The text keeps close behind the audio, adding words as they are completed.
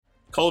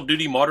Call of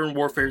Duty Modern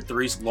Warfare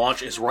 3's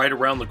launch is right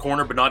around the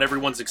corner, but not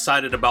everyone's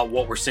excited about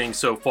what we're seeing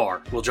so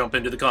far. We'll jump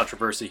into the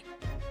controversy.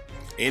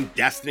 And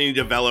Destiny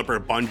developer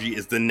Bungie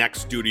is the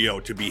next studio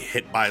to be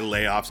hit by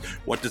layoffs.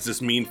 What does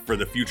this mean for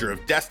the future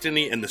of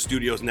Destiny and the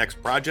studio's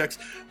next projects?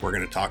 We're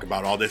going to talk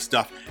about all this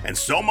stuff and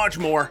so much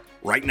more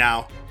right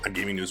now on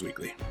Gaming News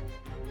Weekly.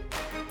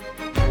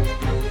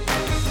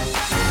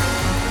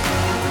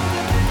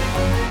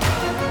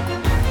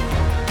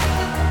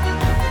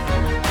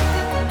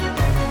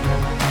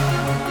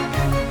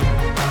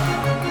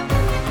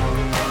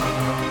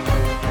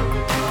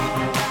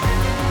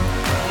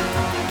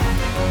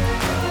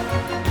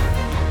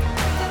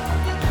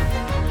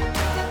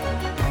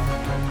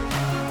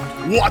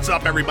 What's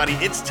up, everybody?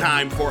 It's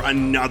time for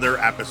another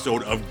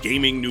episode of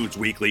Gaming News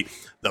Weekly,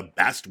 the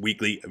best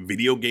weekly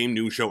video game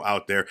news show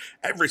out there.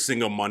 Every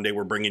single Monday,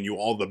 we're bringing you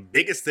all the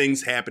biggest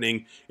things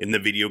happening in the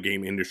video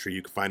game industry.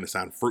 You can find us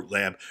on Fruit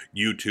Lab,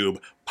 YouTube,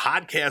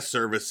 podcast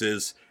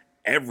services,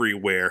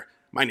 everywhere.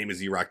 My name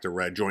is E-Rock the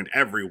Red, joined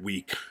every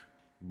week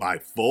by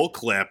Full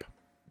Clip.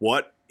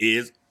 What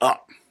is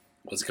up?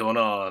 What's going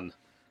on?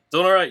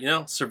 Doing all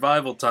right,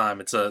 survival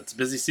time. It's a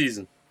busy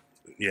season.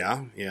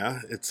 Yeah,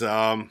 it's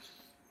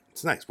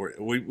nice.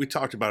 We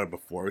talked about it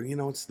before.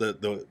 It's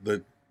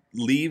the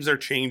leaves are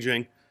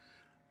changing,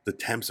 the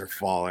temps are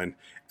falling,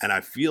 and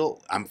I'm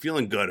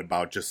feeling good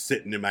about just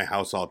sitting in my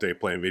house all day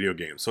playing video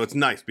games. So it's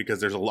nice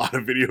because there's a lot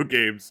of video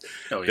games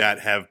that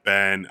have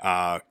been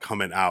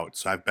coming out.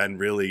 So I've been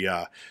really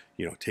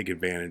take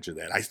advantage of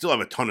that. I still have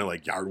a ton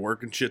of yard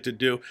work and shit to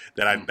do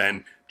that I've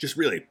been just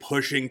really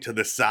pushing to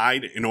the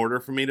side in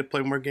order for me to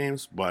play more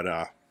games. But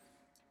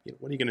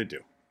what are you gonna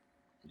do?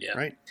 Yeah.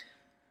 Right.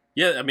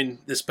 Yeah, I mean,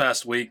 this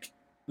past week,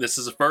 this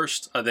is a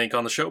first, I think,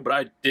 on the show, but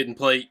I didn't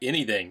play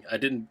anything. I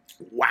didn't...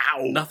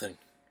 Wow. Nothing.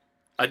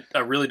 I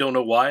really don't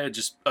know why.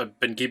 I've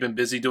been keeping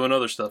busy doing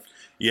other stuff.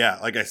 Yeah,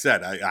 like I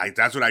said, I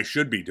that's what I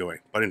should be doing.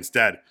 But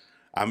instead,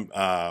 I'm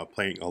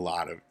playing a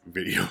lot of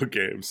video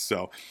games.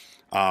 So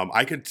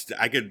I could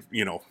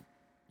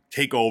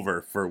take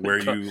over for where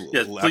you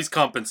yes, left. Please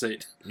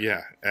compensate.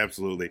 Yeah,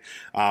 absolutely.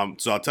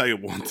 So I'll tell you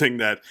one thing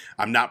that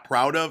I'm not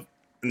proud of.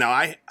 Now,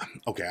 I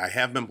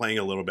have been playing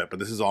a little bit, but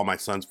this is all my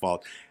son's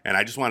fault, and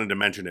I just wanted to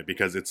mention it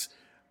because it's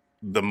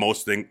the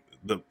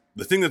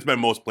thing that's been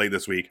most played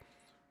this week.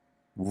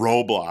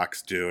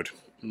 Roblox, dude.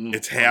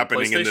 It's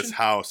happening in this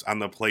house on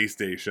the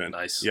PlayStation.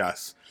 Nice.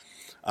 Yes.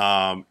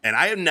 And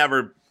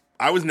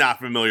I was not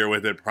familiar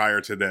with it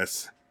prior to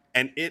this,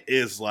 and it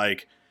is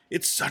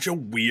it's such a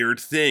weird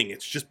thing.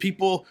 It's just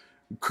people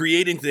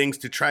creating things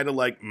to try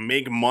to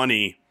make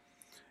money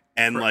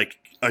and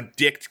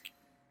addict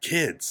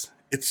kids.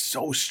 It's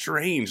so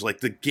strange.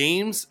 The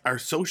games are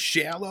so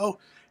shallow.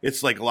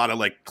 It's a lot of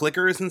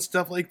clickers and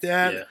stuff like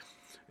that. Yeah.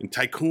 And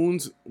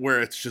tycoons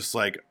where it's just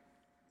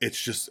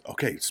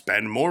okay,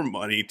 spend more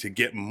money to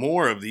get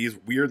more of these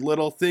weird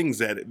little things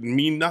that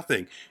mean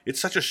nothing. It's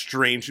such a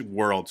strange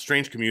world,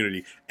 strange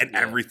community, and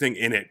everything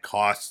in it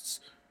costs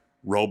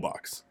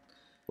Robux.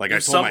 I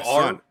told my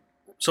son.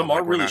 Some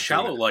are really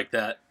shallow like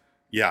that.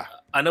 Yeah.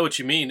 I know what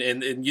you mean,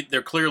 and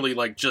they're clearly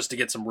just to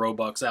get some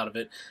Robux out of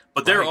it.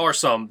 But there are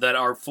some that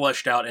are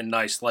fleshed out and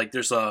nice.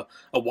 There's a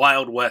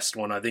Wild West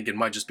one, I think it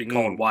might just be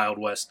called Wild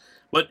West.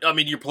 But, I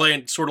mean, you're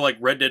playing sort of like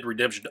Red Dead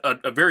Redemption,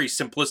 a very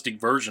simplistic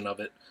version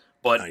of it.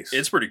 But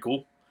It's pretty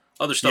cool.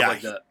 Other stuff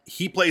like that.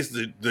 He plays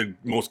the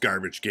most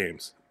garbage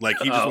games.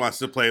 He just wants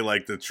to play,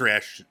 the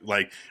trash,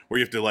 where you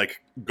have to,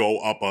 go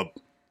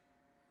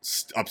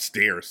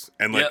upstairs.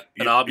 And, an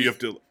obby. You have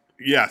to...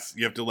 Yes,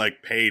 you have to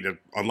pay to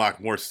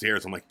unlock more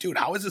stairs. I'm like, dude,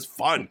 how is this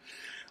fun?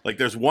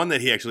 There's one that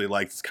he actually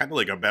likes. It's kind of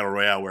like a battle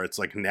royale where it's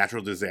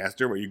natural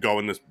disaster where you go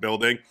in this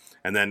building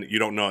and then you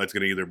don't know it's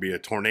going to either be a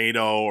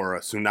tornado or a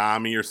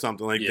tsunami or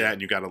something like that,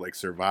 and you got to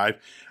survive.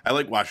 I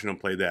like watching him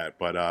play that,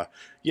 but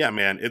yeah,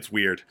 man, it's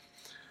weird.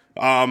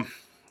 I've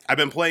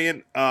been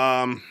playing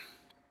I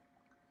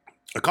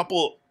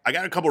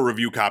got a couple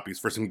review copies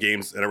for some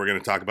games that we're going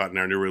to talk about in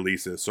our new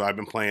releases. So I've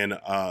been playing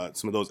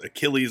some of those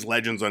Achilles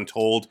Legends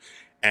Untold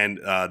and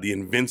The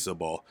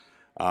Invincible.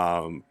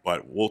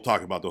 But we'll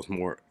talk about those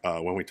more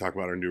when we talk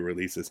about our new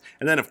releases.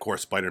 And then, of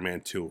course,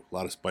 Spider-Man 2. A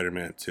lot of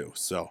Spider-Man 2.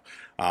 So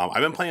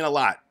I've been playing a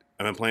lot.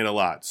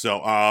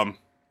 So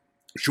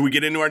should we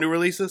get into our new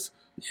releases?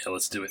 Yeah,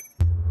 let's do it.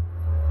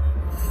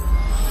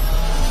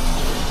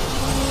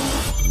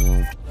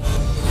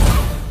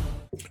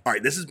 All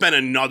right, this has been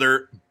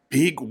another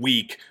big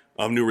week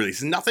of new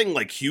releases. Nothing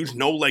huge,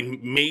 no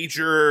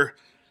major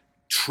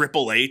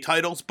AAA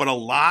titles, but a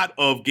lot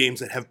of games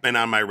that have been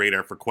on my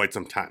radar for quite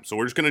some time. So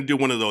we're just going to do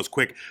one of those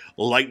quick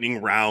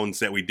lightning rounds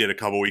that we did a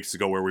couple weeks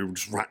ago where we would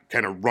just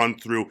kind of run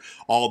through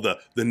all the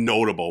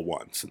notable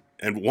ones.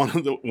 And one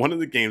of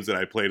the games that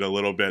I played a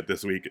little bit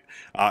this week,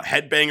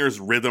 Headbangers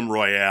Rhythm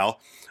Royale,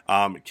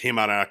 came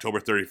out on October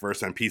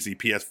 31st on PC,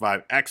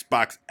 PS5,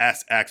 Xbox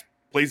SX,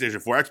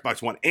 PlayStation 4,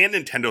 Xbox One, and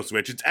Nintendo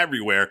Switch. It's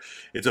everywhere.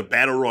 It's a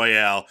battle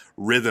royale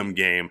rhythm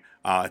game.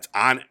 It's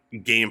on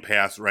Game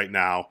Pass right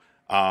now.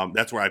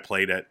 That's where I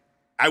played it.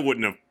 I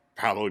wouldn't have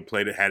probably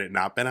played it had it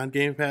not been on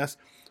Game Pass,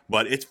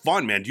 but it's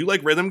fun, man. Do you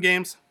like rhythm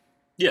games?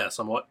 Yeah,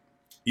 somewhat.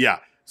 Yeah.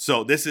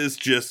 So this is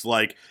just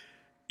like,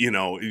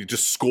 you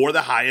just score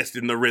the highest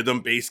in the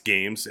rhythm-based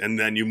games, and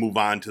then you move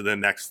on to the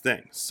next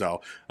thing.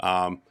 So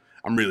I'm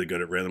really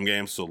good at rhythm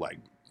games. So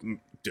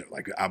dude,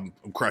 I'm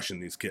crushing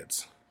these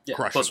kids. Yeah.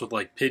 Crushing Plus them. with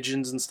like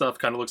pigeons and stuff,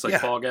 kind of looks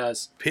like Fall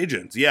Guys.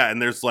 Pigeons, yeah. And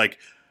there's like,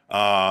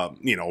 a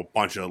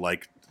bunch of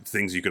like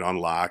things you can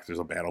unlock. There's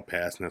a battle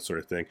pass and that sort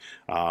of thing.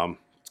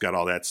 It's got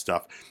all that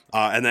stuff.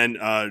 And then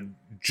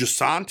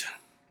Jusant.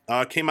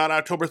 Came out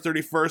October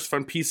 31st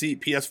from PC,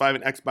 PS5,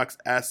 and Xbox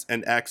S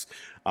and X.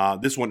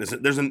 This one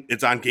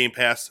it's on Game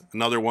Pass.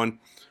 Another one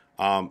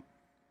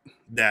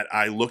that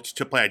I looked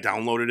to play. I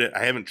downloaded it.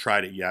 I haven't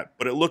tried it yet,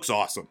 but it looks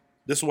awesome.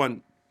 This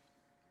one,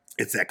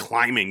 it's that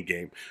climbing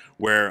game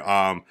where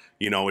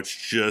it's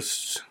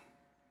just,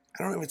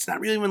 I don't know. It's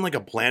not really even like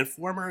a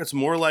platformer. It's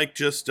more like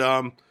just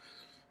I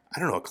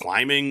don't know, a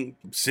climbing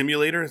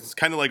simulator. It's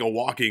kind of like a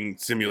walking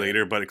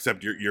simulator, but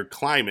except you're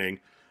climbing.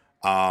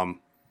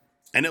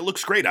 And it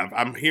looks great.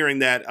 I'm hearing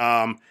that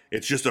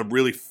it's just a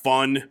really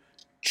fun,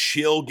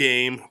 chill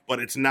game, but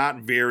it's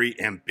not very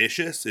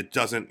ambitious. It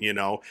doesn't,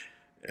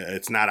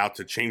 it's not out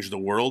to change the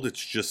world.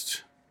 It's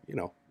just,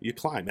 you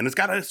climb. And it's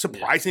got a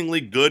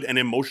surprisingly good and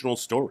emotional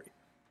story.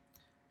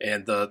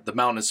 And the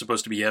mountain is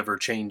supposed to be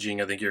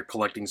ever-changing. I think you're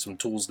collecting some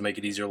tools to make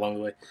it easier along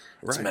the way.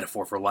 It's a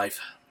metaphor for life.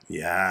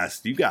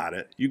 Yes, you got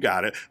it.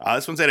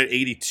 This one's at an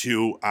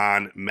 82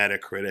 on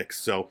Metacritic,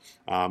 so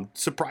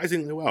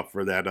surprisingly well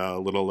for that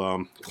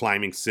little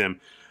climbing sim.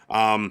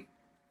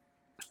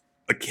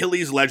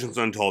 Achilles Legends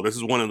Untold. This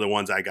is one of the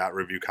ones I got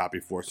review copy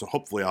for, so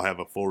hopefully I'll have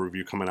a full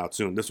review coming out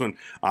soon. This one,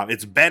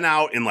 it's been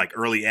out in like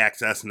early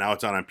access, and now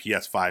it's out on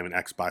PS5 and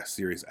Xbox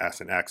Series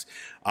S and X.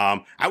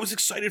 I was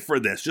excited for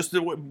this, just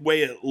the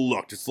way it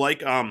looked. It's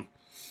like,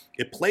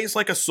 it plays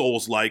like a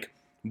Souls-like,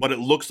 but it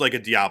looks like a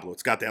Diablo.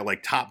 It's got that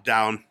like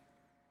top-down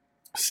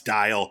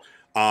style,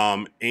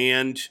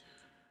 and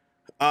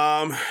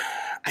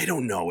I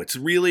don't know, it's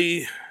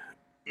really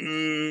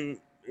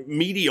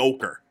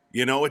mediocre.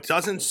 It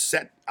doesn't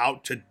set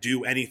out to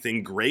do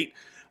anything great.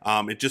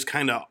 It just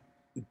kind of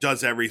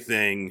does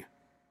everything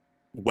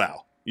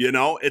well.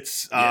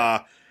 It's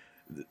the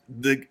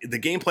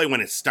gameplay when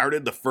it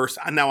started the first.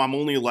 Now I'm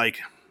only like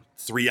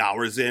 3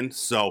 hours in,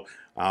 so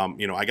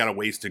I got a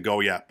ways to go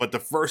yet. But the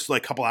first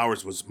like couple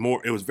hours was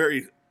more. It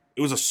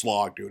was a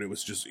slog, dude. It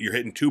was just, you're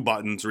hitting two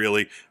buttons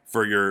really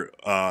for your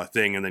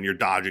thing, and then you're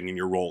dodging and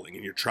you're rolling,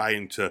 and you're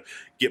trying to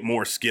get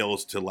more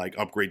skills to like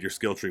upgrade your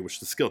skill tree,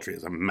 which the skill tree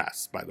is a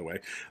mess, by the way.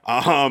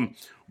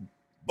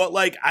 But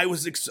like I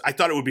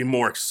thought it would be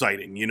more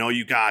exciting.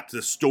 You got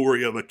the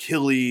story of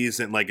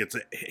Achilles, and like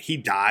he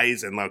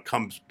dies and like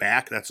comes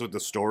back. That's what the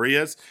story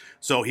is.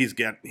 So he's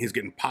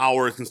getting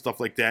powers and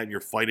stuff like that, and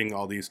you're fighting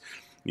all these,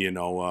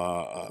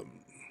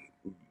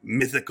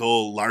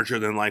 mythical, larger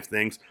than life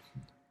things.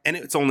 And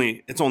it's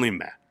only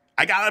meh.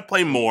 I gotta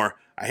play more.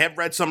 I have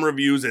read some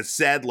reviews that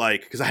said,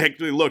 like, because I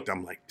actually looked,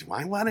 I'm like, do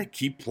I want to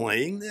keep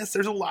playing this?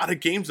 There's a lot of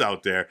games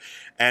out there,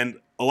 and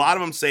a lot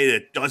of them say that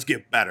it does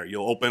get better.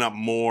 You'll open up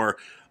more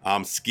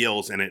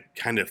skills, and it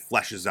kind of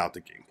fleshes out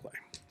the gameplay.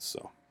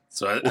 So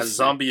as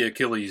Zombie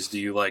Achilles, do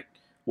you like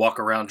walk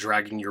around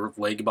dragging your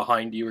leg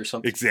behind you or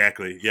something?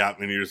 Exactly. Yeah,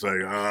 and you're just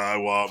like, I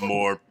want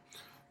more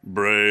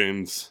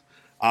brains.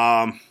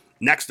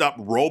 Next up,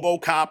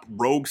 RoboCop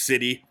Rogue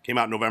City came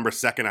out November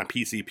 2nd on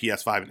PC,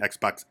 PS5, and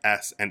Xbox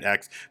S and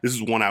X. This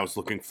is one I was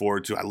looking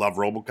forward to. I love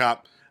RoboCop.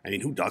 I mean,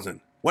 who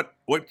doesn't? What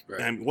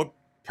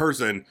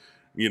person,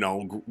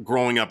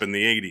 growing up in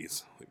the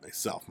 80s, like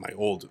myself, my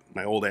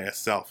old ass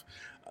self,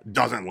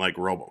 doesn't like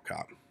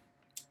RoboCop?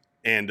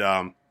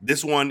 And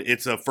this one,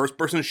 it's a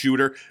first-person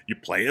shooter. You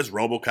play as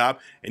RoboCop,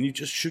 and you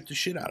just shoot the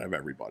shit out of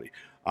everybody.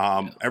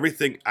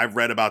 Everything I've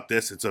read about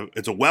this, it's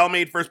a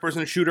well-made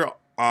first-person shooter.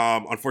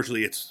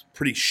 Unfortunately, it's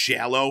pretty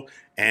shallow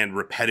and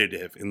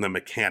repetitive in the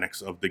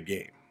mechanics of the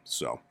game.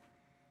 So,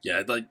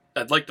 yeah,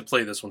 I'd like to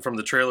play this one. From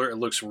the trailer, it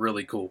looks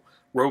really cool.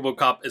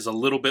 RoboCop is a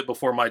little bit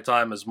before my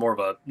time as more of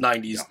a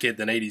 90s kid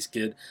than 80s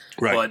kid.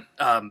 Right.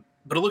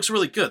 But it looks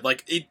really good.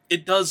 Like,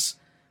 it does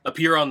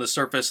appear on the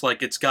surface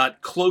like it's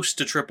got close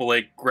to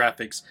AAA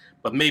graphics,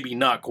 but maybe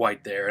not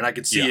quite there. And I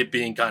could see it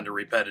being kind of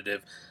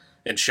repetitive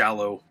and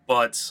shallow.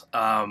 But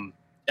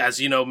as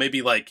you know,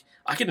 maybe like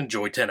I could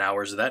enjoy 10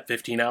 hours of that,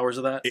 15 hours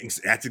of that.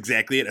 That's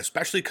exactly it,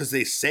 especially because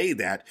they say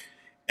that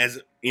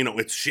as,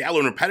 it's shallow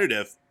and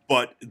repetitive,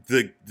 but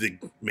the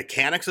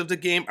mechanics of the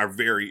game are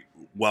very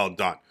well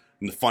done,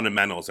 and the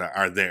fundamentals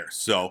are there.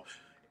 So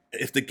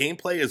if the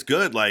gameplay is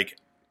good, like,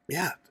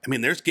 yeah, I mean,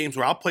 there's games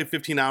where I'll play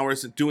 15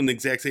 hours doing the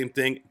exact same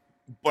thing,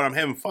 but I'm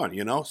having fun,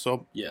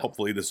 So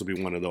hopefully this will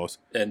be one of those.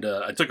 And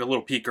I took a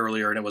little peek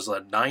earlier, and it was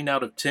a 9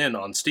 out of 10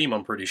 on Steam,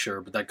 I'm pretty sure,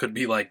 but that could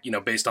be like,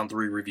 based on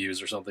 3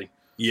 reviews or something.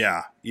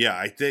 Yeah.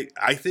 I think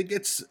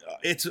it's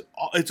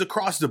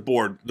across the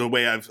board the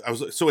way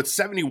so it's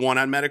 71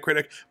 on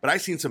Metacritic, but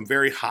I've seen some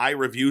very high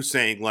reviews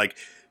saying like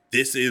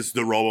this is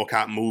the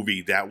RoboCop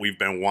movie that we've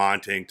been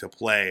wanting to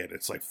play, and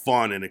it's like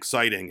fun and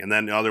exciting. And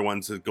then the other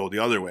ones that go the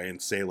other way and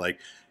say like,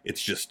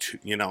 it's just,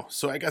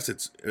 so I guess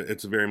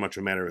it's very much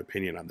a matter of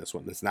opinion on this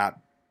one. It's not,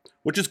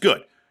 which is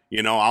good.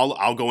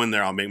 I'll go in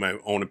there, I'll make my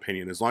own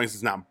opinion as long as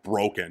it's not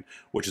broken,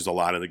 which is a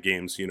lot of the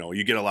games.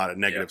 You get a lot of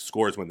negative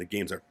scores when the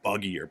games are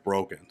buggy or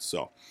broken.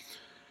 So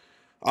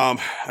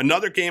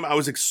another game I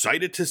was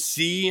excited to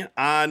see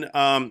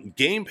on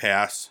Game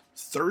Pass,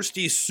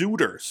 Thirsty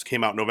Suitors,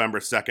 came out November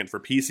 2nd for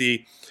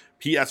PC,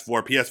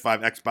 PS4,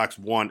 PS5, Xbox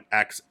One,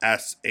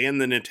 XS, and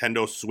the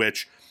Nintendo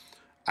Switch.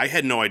 I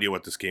had no idea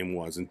what this game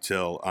was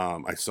until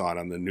I saw it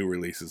on the new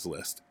releases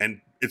list.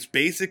 And it's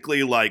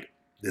basically like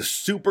this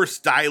super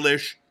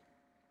stylish,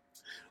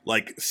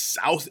 like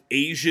South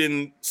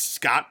Asian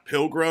Scott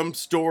Pilgrim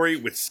story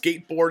with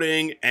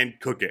skateboarding and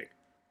cooking.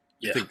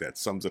 I think that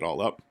sums it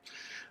all up.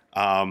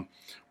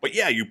 But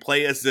yeah, you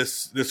play as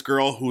this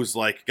girl who's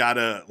like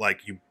gotta,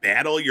 like, you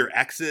battle your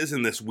exes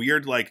in this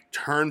weird, like,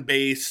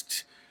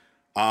 turn-based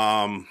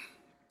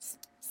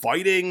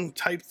fighting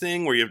type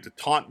thing where you have to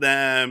taunt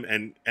them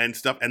and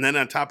stuff. And then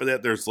on top of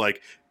that, there's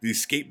like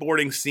these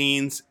skateboarding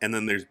scenes, and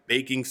then there's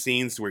baking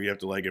scenes where you have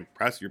to like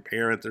impress your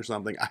parents or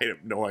something. I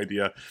have no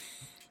idea,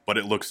 but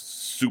it looks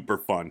super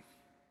fun.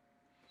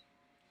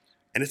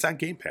 And it's on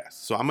Game Pass,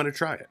 so I'm going to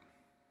try it.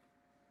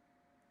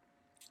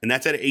 And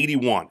that's at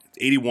 81. It's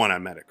 81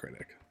 on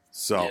Metacritic.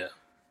 So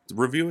it's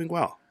reviewing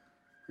well.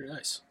 Pretty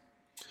nice.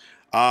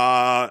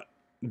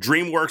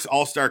 DreamWorks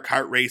All-Star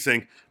Kart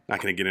Racing. Not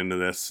going to get into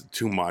this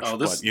too much. Oh,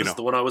 this is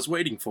the one I was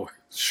waiting for.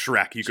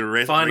 Shrek. You can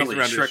race Finally,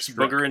 around Shrek's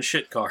booger and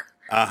shit car.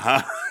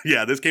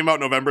 Yeah, this came out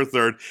November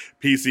 3rd.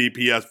 PC,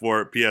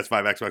 PS4, PS5,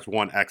 Xbox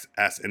One,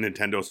 XS, and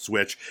Nintendo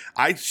Switch.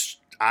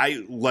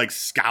 I like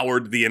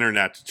scoured the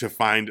internet to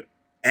find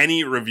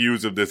any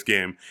reviews of this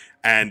game,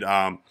 and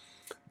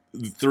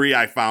 3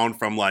 I found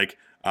from like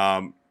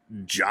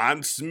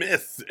John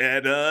Smith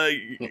at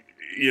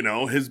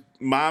his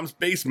mom's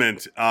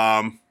basement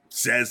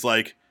says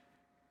like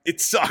it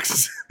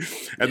sucks.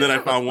 And then I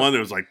found one that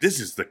was like,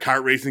 this is the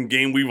kart racing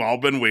game we've all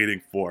been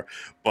waiting for.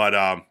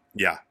 But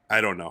yeah,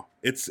 I don't know.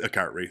 It's a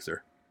kart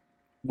racer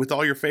with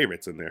all your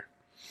favorites in there.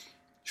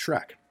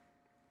 Shrek.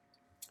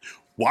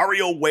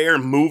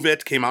 WarioWare Move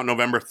It came out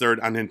November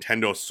 3rd on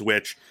Nintendo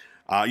Switch.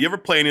 You ever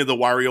play any of the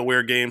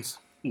WarioWare games?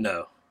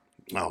 No.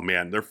 Oh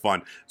man, they're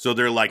fun. So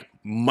they're like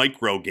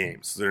micro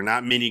games. They're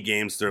not mini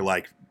games. They're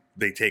like,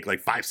 they take like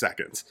 5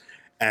 seconds.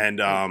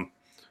 And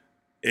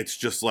it's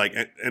just like,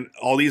 and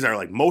all these are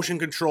like motion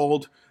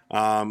controlled.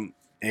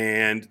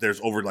 And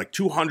there's over like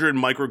 200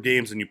 micro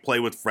games, and you play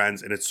with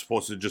friends, and it's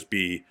supposed to just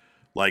be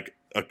like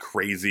a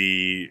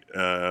crazy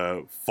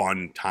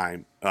fun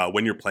time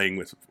when you're playing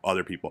with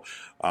other people.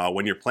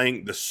 When you're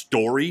playing the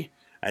story,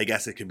 I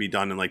guess it could be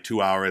done in like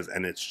 2 hours,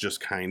 and it's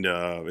just kind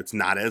of, it's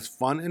not as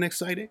fun and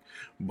exciting.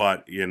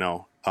 But you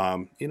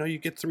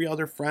get 3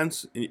 other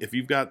friends. If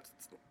you've got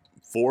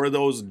 4 of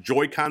those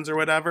Joy-Cons or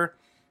whatever,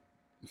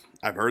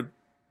 I've heard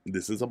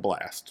this is a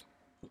blast.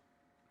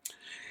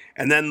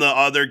 And then the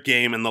other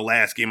game, and the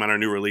last game on our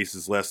new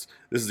releases list,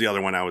 this is the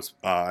other one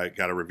I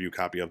got a review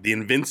copy of. The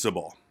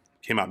Invincible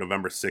came out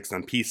November 6th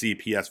on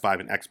PC, PS5,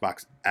 and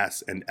Xbox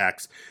S and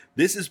X.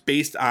 This is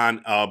based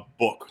on a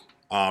book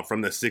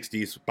from the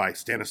 60s by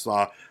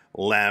Stanislaw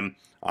Lem,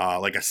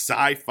 like a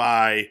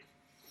sci-fi,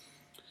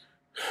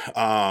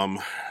 I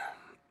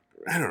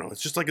don't know,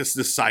 it's just like this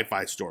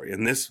sci-fi story.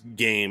 And this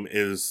game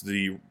is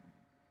the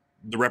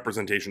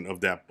representation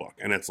of that book,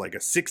 and it's like a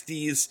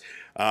 60s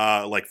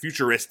like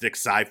futuristic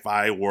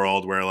sci-fi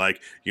world where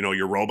like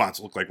your robots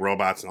look like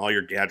robots, and all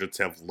your gadgets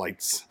have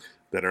lights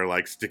that are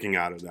like sticking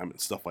out of them and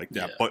stuff like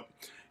that. But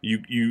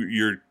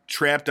you're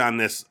trapped on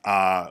this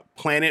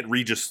planet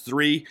Regis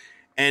 3,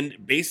 and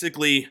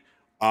basically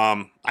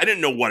I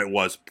didn't know what it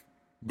was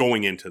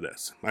going into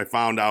this. I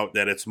found out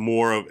that it's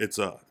more of it's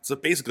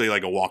basically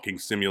like a walking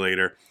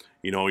simulator.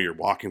 You're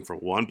walking from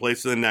one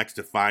place to the next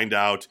to find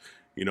out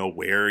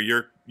where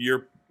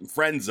your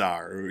friends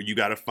are, or you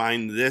got to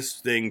find this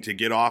thing to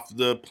get off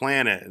the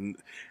planet,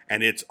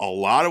 and it's a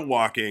lot of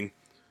walking,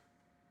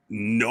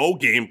 no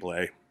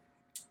gameplay,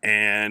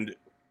 and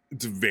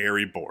it's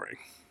very boring.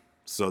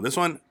 So this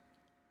one,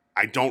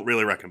 I don't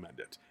really recommend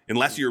it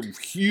unless you're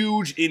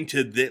huge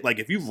into this. Like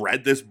if you've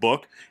read this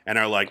book and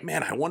are like,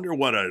 man, I wonder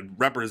what a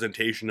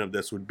representation of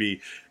this would be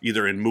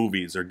either in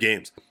movies or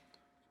games,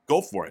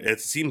 go for it.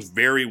 It seems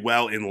very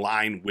well in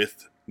line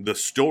with the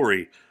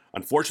story.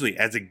 Unfortunately,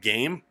 as a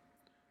game,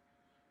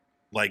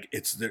 like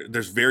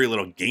there's very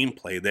little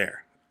gameplay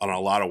there on a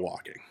lot of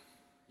walking.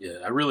 Yeah,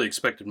 I really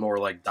expected more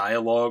like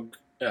dialogue.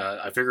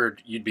 I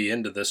figured you'd be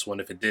into this one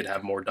if it did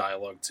have more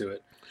dialogue to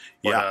it.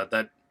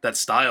 But, that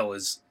style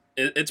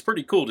it's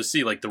pretty cool to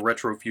see, like the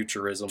retro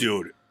futurism.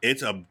 Dude,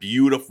 it's a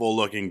beautiful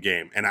looking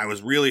game, and I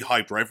was really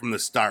hyped right from the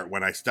start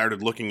when I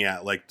started looking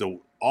at like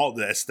all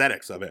the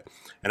aesthetics of it,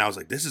 and I was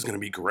like, this is going to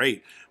be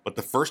great. But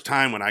the first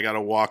time when I got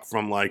to walk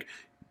from like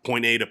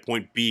point A to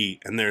point B,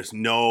 and there's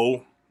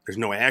no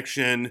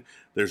action.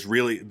 There's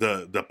really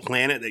the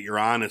planet that you're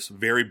on is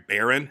very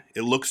barren.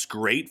 It looks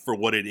great for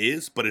what it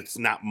is, but it's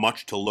not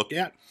much to look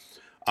at.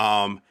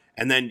 And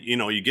then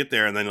you get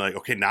there, and then you're like,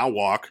 okay, now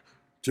walk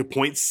to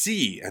point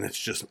C, and it's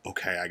just,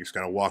 okay, I just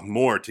got to walk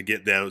more to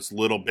get those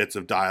little bits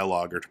of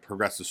dialogue or to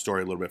progress the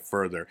story a little bit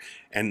further.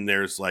 And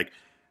there's like,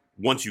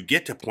 once you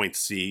get to point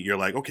C, you're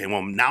like, okay,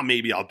 well, now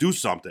maybe I'll do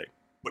something.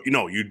 But,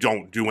 you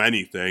don't do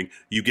anything.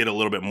 You get a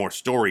little bit more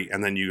story,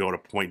 and then you go to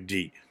point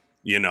D,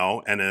 and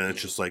then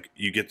it's just like,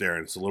 you get there,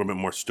 and it's a little bit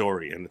more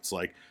story, and it's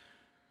like,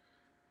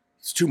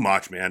 it's too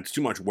much, man. It's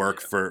too much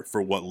work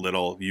for what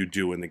little you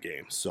do in the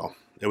game. So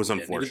it was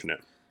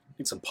unfortunate.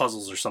 Need some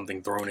puzzles or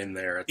something thrown in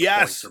there at the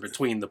points or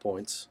between the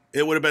points.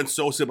 It would have been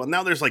so simple.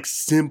 Now there's like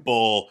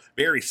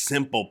very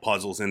simple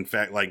puzzles, in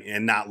fact, like,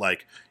 and not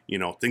like,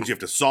 things you have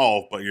to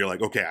solve, but you're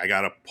like, okay, I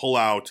got to pull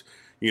out,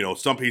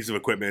 some piece of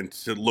equipment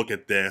to look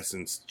at this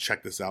and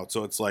check this out.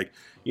 So it's like,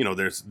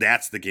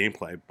 that's the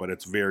gameplay, but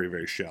it's very,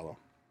 very shallow.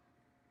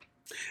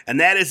 And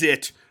that is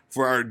it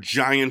for our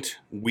giant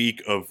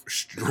week of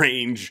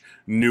strange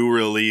new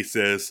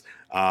releases.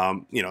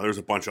 There's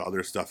a bunch of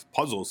other stuff.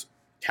 Puzzles.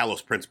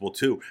 Talos Principle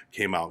 2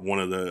 came out. One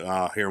of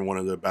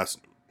the best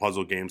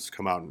puzzle games to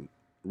come out in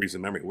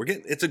recent memory.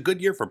 It's a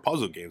good year for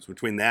puzzle games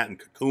between that and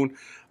Cocoon,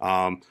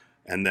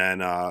 and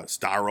then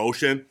Star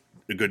Ocean,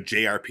 a good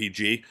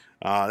JRPG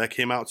that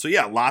came out. So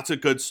yeah, lots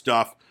of good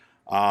stuff.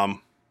 But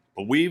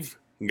we've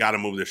got to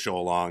move this show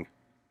along.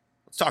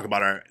 Let's talk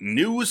about our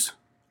news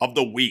of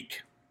the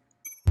week.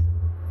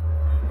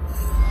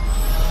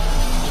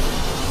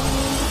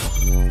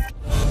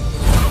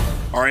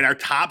 All right, our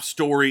top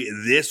story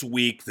this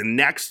week, the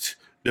next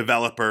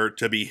developer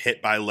to be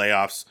hit by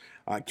layoffs,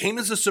 came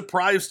as a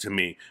surprise to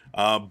me.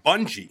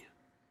 Bungie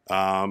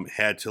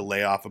had to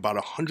lay off about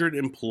 100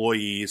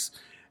 employees,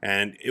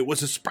 and it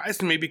was a surprise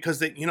to me because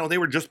they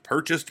were just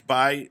purchased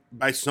by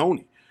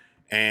Sony,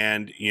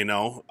 and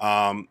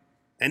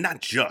and not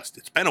just,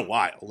 it's been a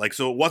while. Like,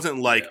 so it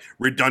wasn't like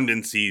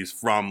redundancies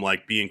from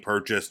like being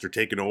purchased or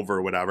taken over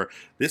or whatever.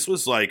 This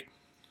was like,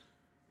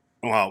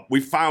 well, we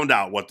found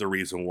out what the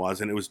reason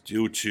was, and it was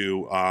due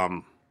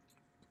to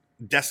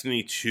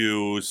Destiny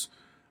 2's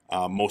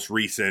most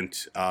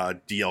recent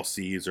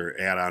DLCs or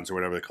add-ons or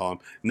whatever they call them,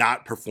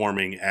 not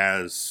performing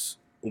as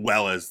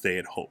well as they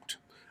had hoped,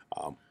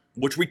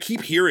 which we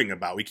keep hearing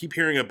about. We keep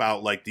hearing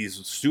about like these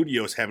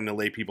studios having to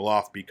lay people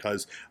off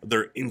because of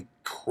their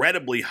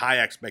incredibly high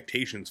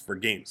expectations for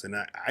games, and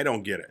I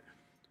don't get it,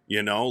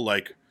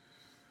 like,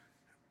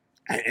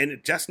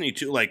 and Destiny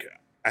 2, like,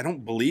 I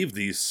don't believe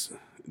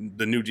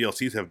the new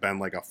DLCs have been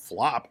like a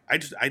flop.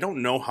 I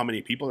don't know how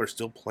many people are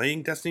still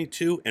playing Destiny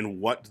 2 and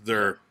what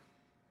their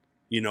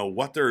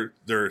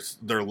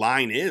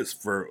line is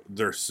for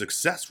their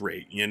success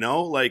rate,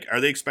 like, are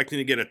they expecting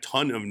to get a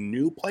ton of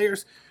new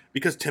players?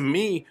 Because to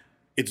me,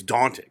 it's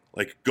daunting,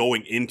 like,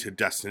 going into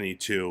Destiny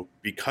 2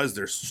 because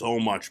there's so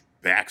much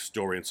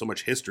backstory and so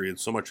much history and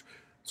so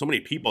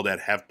many people that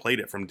have played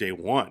it from day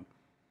one.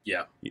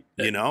 Yeah.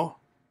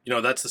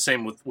 That's the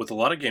same with a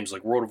lot of games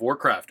like World of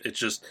Warcraft. It's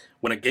just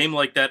when a game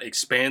like that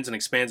expands and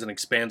expands and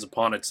expands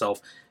upon itself,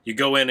 you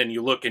go in and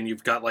you look and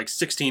you've got like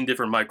 16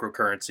 different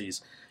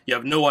microcurrencies. You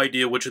have no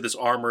idea which of this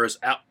armor is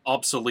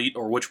obsolete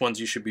or which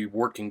ones you should be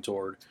working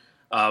toward.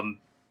 I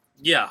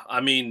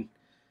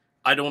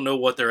don't know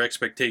what their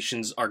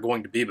expectations are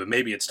going to be, but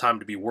maybe it's time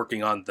to be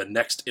working on the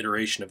next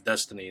iteration of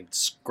Destiny and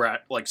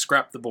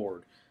scrap the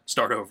board,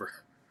 start over.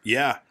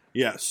 Yeah.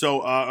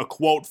 So a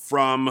quote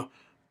from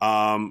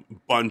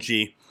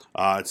Bungie.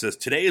 It says,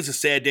 "Today is a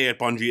sad day at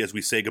Bungie as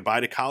we say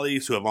goodbye to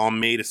colleagues who have all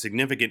made a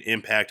significant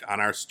impact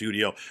on our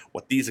studio.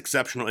 What these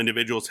exceptional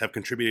individuals have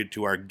contributed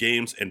to our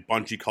games and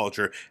Bungie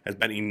culture has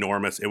been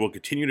enormous. It will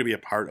continue to be a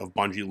part of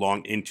Bungie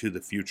long into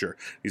the future.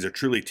 These are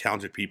truly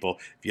talented people.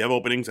 If you have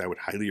openings, I would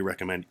highly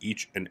recommend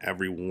each and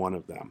every one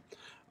of them."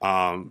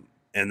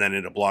 And then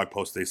in a blog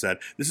post, they said,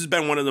 "This has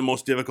been one of the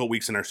most difficult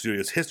weeks in our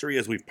studio's history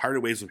as we've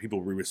parted ways with people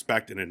we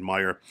respect and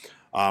admire.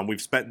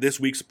 We've spent this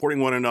week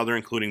supporting one another,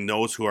 including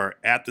those who are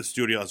at the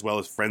studio, as well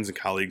as friends and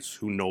colleagues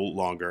who no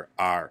longer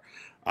are."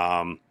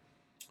 The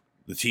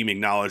team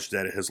acknowledged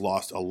that it has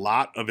lost a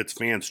lot of its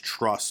fans'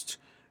 trust,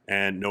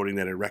 and noting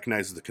that it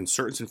recognizes the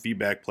concerns and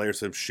feedback players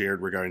have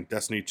shared regarding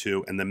Destiny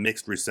 2 and the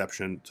mixed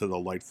reception to the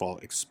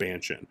Lightfall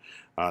expansion.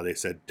 They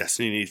said,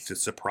 "Destiny needs to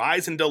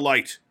surprise and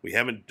delight. We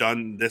haven't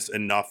done this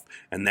enough,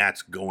 and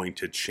that's going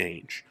to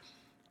change."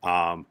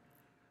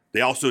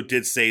 They also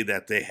did say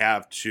that they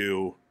have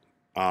to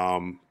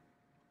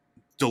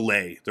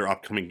delay their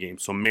upcoming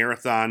games. So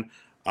Marathon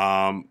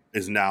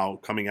is now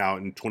coming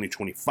out in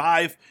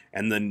 2025,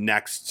 and the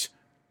next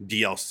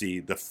DLC,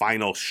 the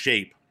final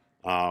shape,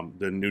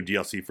 the new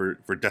DLC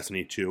for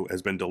Destiny 2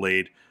 has been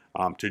delayed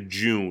to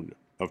June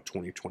of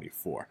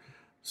 2024.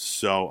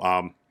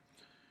 So,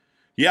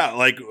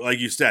 like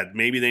you said,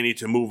 maybe they need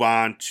to move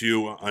on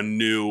to a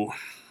new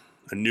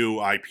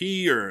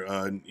IP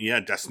or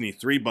Destiny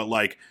 3, but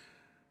like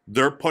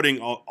they're putting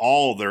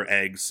all their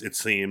eggs, it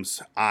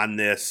seems, on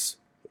this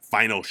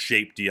final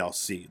shape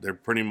DLC. They're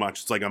pretty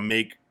much, it's like a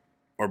make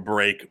or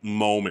break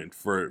moment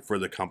for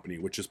the company,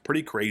 which is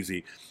pretty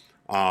crazy.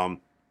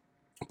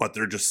 But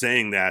they're just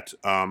saying that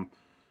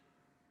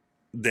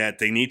that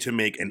they need to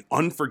make an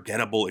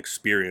unforgettable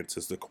experience,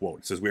 is the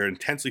quote. It says, "We are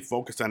intensely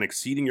focused on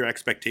exceeding your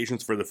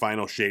expectations for the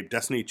final shape.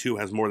 Destiny 2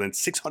 has more than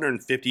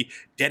 650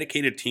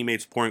 dedicated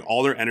teammates pouring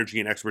all their energy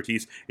and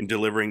expertise in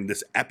delivering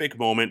this epic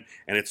moment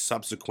and its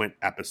subsequent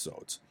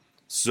episodes."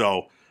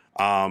 So,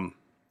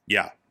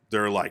 yeah,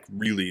 they're like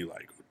really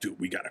like, dude,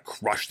 we got to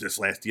crush this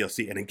last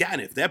DLC. And again,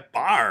 if that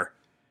bar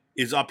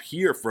is up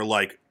here for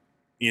like,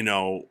 you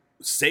know,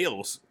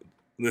 sales,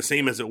 the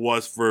same as it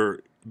was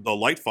for the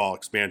Lightfall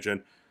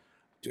expansion,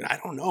 dude, I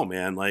don't know,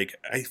 man. Like,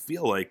 I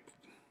feel like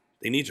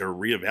they need to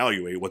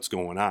reevaluate what's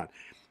going on.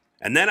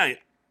 And then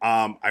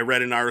I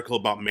read an article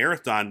about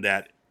Marathon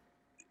that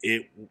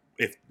if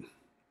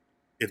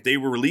they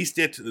released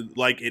it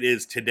like it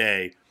is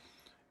today,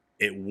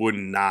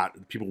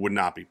 people would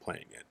not be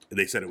playing it.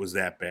 They said it was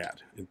that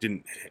bad. It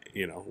didn't,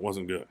 it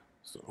wasn't good.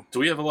 So, do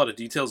we have a lot of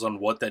details on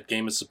what that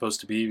game is supposed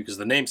to be? Because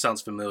the name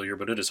sounds familiar,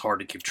 but it is hard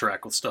to keep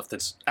track with stuff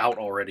that's out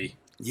already.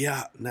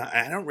 Yeah, no,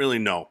 I don't really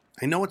know.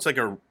 I know it's like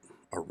a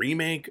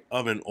remake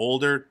of an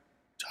older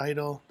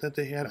title that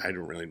they had. I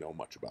don't really know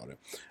much about it.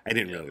 I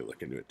didn't really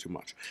look into it too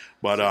much.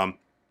 But,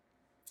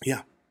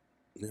 yeah.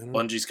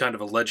 Bungie's kind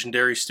of a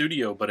legendary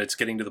studio, but it's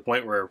getting to the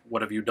point where,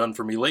 what have you done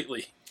for me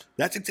lately?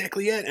 That's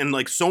exactly it. And,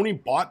 like,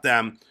 Sony bought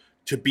them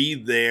to be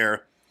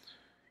their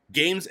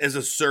games as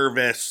a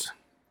service,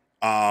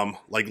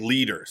 like,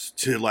 leaders,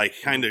 to, like,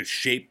 kind of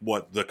shape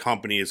what the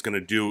company is going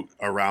to do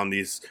around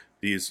these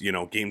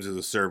games as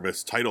a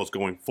service titles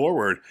going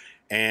forward.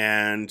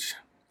 And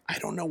I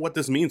don't know what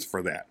this means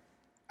for that.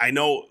 I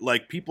know,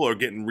 like, people are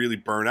getting really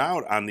burnt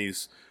out on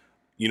these,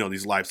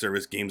 these live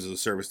service games as a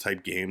service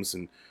type games.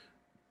 And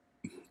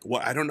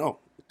I don't know.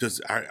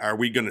 Are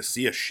we going to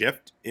see a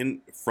shift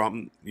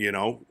from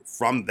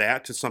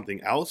that to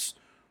something else,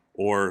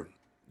 or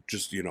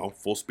just,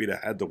 full speed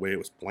ahead the way it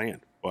was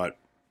planned? But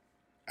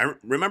I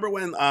remember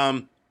when,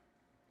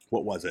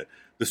 what was it?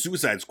 The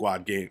Suicide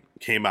Squad game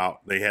came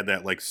out. They had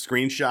that like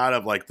screenshot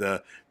of like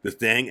the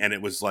thing, and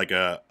it was like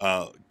a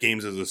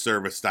games as a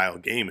service style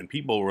game, and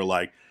people were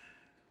like,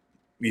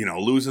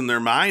 losing their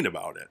mind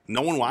about it.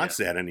 No one wants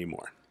that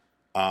anymore.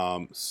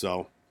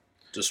 So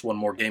just one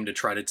more game to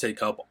try to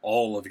take up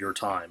all of your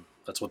time.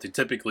 That's what they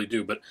typically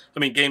do. But I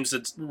mean, games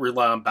that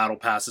rely on battle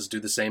passes do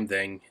the same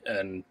thing,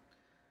 and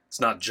it's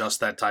not just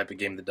that type of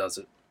game that does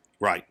it.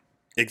 Right.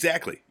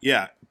 Exactly.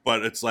 Yeah.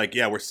 But it's like,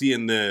 we're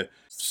seeing the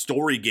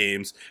story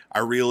games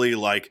are really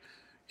like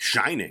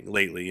shining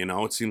lately.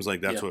 It seems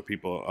like that's what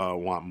people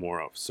want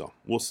more of. So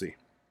we'll see.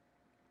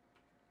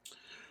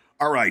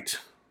 All right.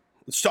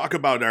 Let's talk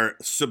about our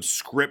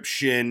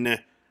subscription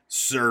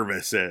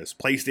services.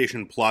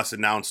 PlayStation Plus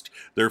announced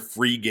their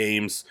free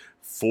games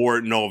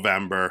for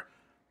November.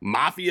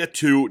 Mafia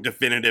 2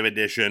 Definitive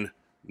Edition,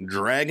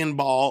 Dragon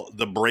Ball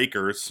The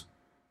Breakers,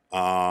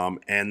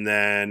 and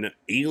then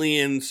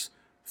Aliens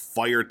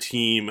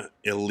Fireteam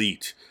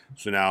Elite.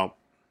 So now,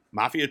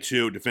 Mafia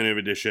 2 Definitive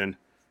Edition,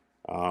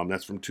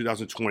 that's from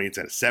 2020. It's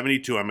at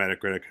 72 on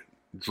Metacritic.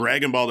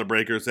 Dragon Ball The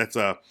Breakers, that's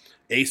a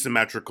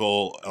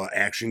asymmetrical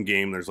action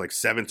game. There's like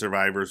 7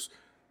 survivors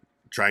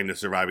trying to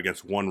survive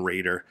against one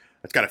raider.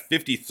 That's got a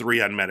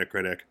 53 on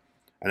Metacritic.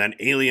 And then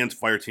Aliens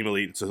Fireteam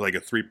Elite, it's like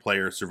a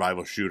 3-player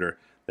survival shooter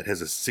that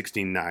has a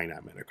 69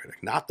 on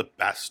Metacritic. Not the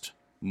best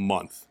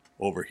month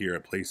over here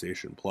at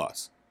PlayStation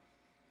Plus.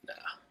 Nah.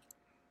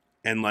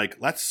 And, like,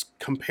 let's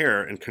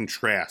compare and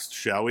contrast,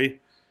 shall we?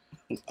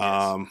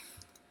 Yes.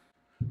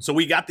 So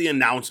we got the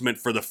announcement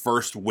for the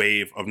first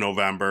wave of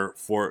November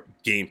for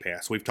Game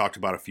Pass. We've talked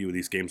about a few of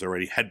these games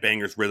already.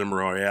 Headbangers Rhythm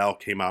Royale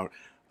came out.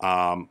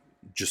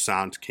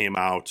 Jasant came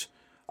out.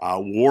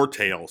 War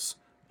Tales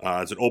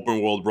is an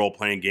open-world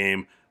role-playing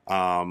game.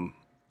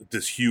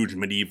 This huge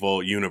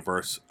medieval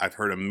universe. I've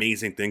heard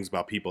amazing things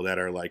about people that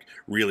are, like,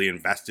 really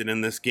invested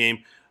in this game.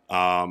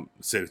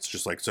 Said it's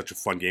just like such a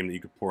fun game that you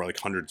could pour like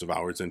hundreds of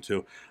hours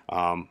into.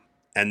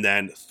 And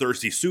then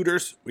Thirsty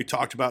Suitors, we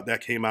talked about,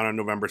 that came out on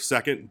November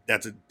 2nd.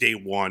 That's a day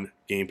one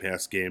Game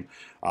Pass game.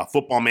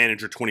 Football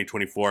Manager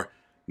 2024,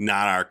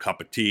 not our cup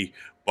of tea,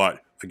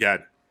 but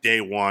again, day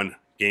one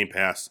Game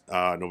Pass,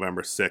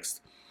 November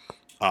 6th.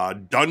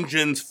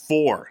 Dungeons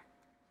 4.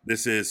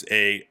 This is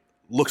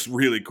looks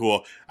really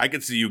cool. I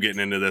could see you getting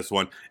into this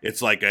one.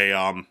 It's like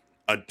a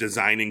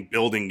designing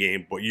building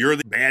game, but you're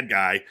the bad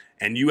guy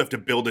and you have to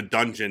build a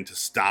dungeon to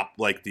stop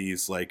like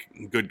these like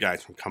good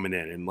guys from coming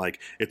in, and like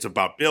it's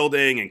about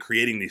building and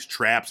creating these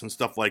traps and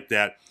stuff like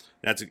that.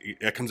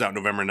 That comes out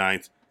November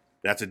 9th.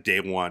 That's a day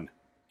one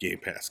Game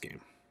Pass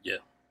game. Yeah,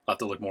 I'll have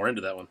to look more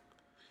into that one.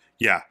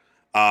 Yeah.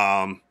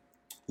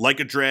 Like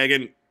a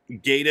Dragon,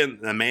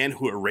 Gaiden, the Man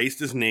Who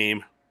Erased His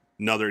Name,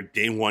 another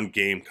day one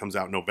game, comes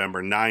out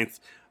November 9th.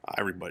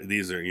 Everybody,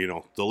 these are,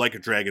 the Like a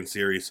Dragon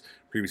series,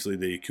 previously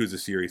the Yakuza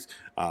series.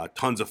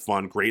 Tons of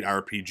fun, great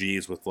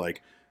RPGs with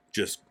like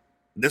just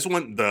this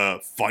one, the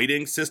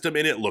fighting system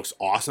in it looks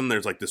awesome.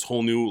 There's like this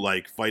whole new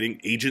like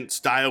fighting agent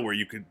style where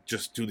you could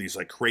just do these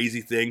like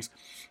crazy things.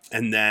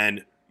 And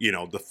then,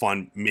 the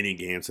fun mini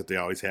games that they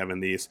always have in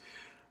these.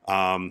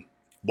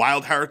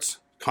 Wild Hearts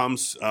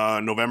comes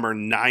November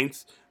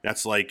 9th.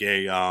 That's like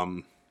a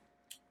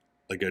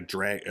like a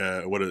drag.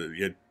 What is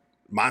it?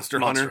 Monster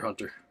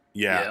Hunter.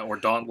 Yeah, or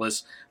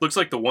Dauntless. Looks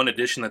like the one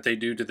addition that they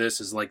do to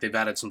this is like they've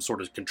added some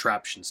sort of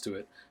contraptions to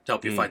it to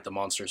help you fight the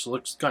monsters. So it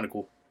looks kind of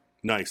cool.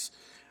 Nice.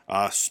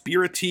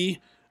 Spirity,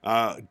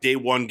 day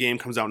one game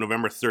comes out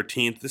November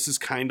 13th. This is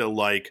kind of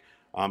like,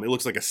 it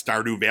looks like a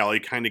Stardew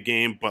Valley kind of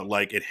game, but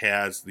like it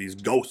has these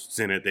ghosts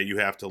in it that you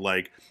have to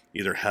like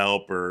either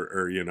help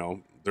or you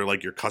know, they're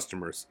like your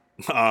customers.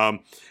 And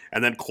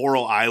then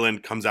Coral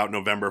Island comes out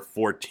November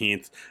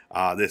 14th.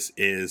 This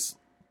is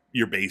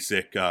your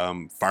basic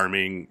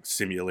farming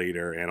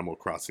simulator, Animal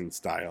Crossing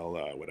style,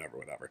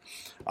 whatever.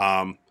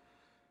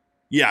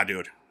 Yeah,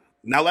 dude.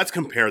 Now let's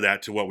compare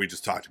that to what we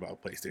just talked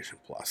about, PlayStation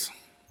Plus.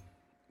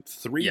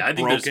 3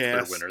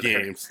 broke-ass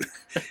games.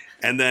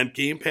 And then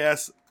Game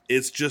Pass,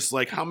 it's just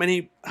like, how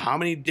many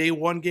day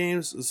one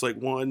games? It's like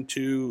 1,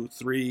 2,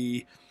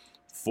 3,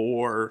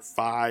 4,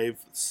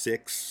 5,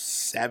 6,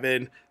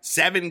 7.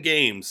 7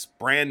 games,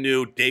 brand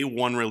new day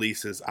one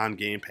releases on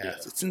Game Pass.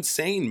 Yeah. It's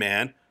insane,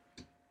 man.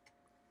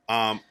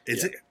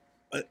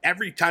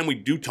 Every time we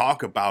do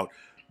talk about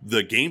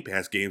the Game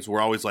Pass games,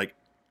 we're always like,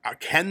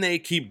 can they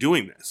keep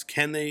doing this?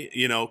 Can they,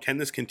 can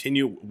this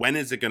continue? When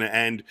is it going to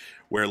end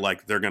where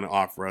like they're going to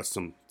offer us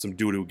some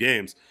doo-doo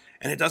games?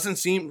 And it doesn't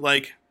seem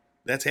like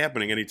that's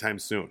happening anytime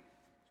soon.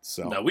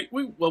 So no,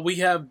 we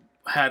have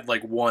had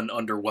like one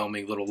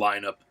underwhelming little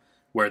lineup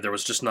where there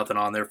was just nothing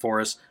on there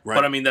for us. Right.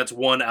 But I mean, that's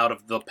one out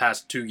of the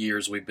past 2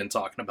 years we've been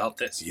talking about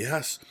this.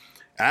 Yes.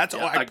 That's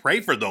all. I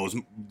pray for those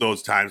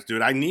times,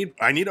 dude. I need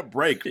a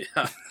break.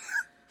 Yeah.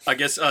 I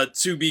guess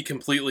to be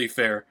completely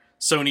fair,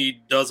 Sony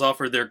does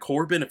offer their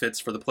core benefits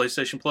for the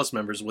PlayStation Plus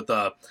members with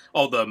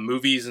all the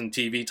movies and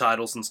TV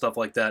titles and stuff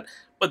like that.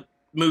 But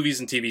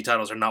movies and TV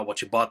titles are not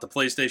what you bought the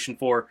PlayStation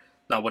for,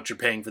 not what you're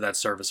paying for that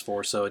service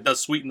for. So it does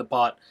sweeten the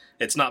pot.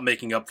 It's not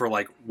making up for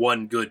like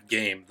one good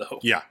game though.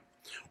 Yeah.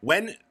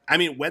 When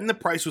the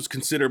price was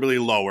considerably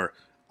lower,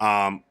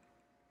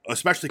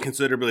 especially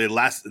considerably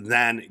less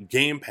than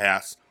Game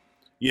Pass,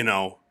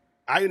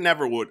 I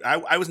never would.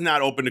 I was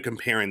not open to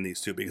comparing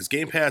these two because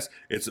Game Pass,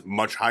 it's a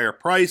much higher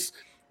price.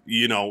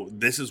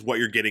 This is what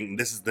you're getting.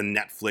 This is the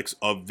Netflix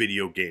of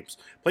video games.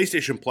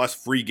 PlayStation Plus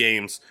free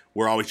games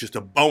were always just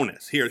a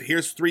bonus.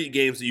 Here's 3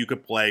 games that you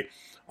could play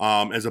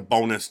as a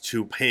bonus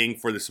to paying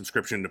for the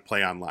subscription to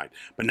play online.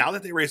 But now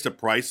that they raised the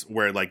price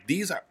where like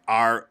these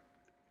are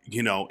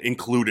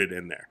included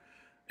in there,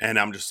 and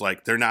I'm just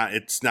like, they're not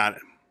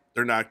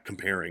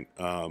comparing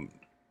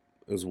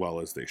as well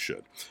as they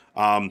should.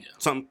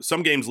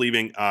 Some games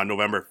leaving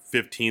November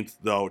 15th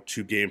though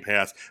to Game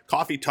Pass: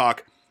 Coffee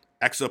Talk,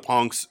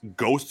 Exapunks,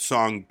 Ghost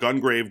Song,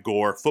 Gungrave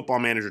Gore, Football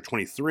Manager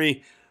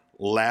 23,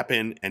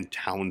 Lappin, and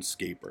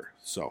Townscaper.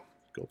 So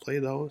go play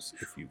those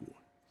if you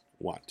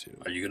want to.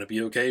 Are you going to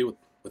be okay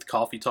with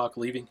Coffee Talk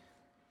leaving?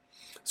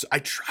 So I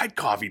tried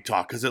Coffee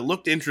Talk because it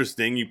looked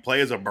interesting. You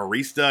play as a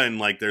barista and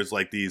like there's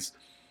like these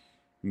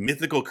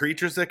mythical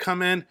creatures that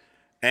come in,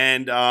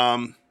 and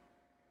I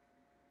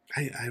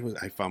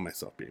found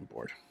myself being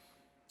bored.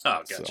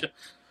 Oh, gotcha. So,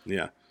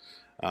 yeah,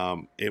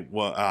 it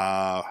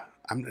was.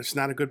 I'm just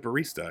not a good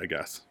barista, I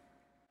guess.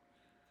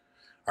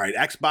 All right,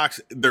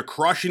 Xbox, they're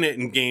crushing it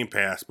in Game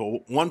Pass,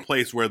 but one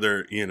place where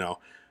they're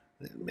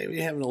maybe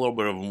having a little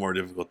bit of a more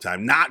difficult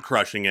time not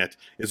crushing it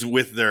is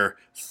with their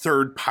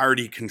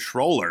third-party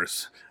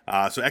controllers.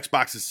 So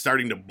Xbox is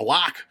starting to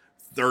block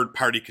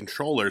third-party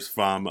controllers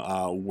from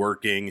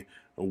working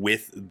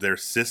with their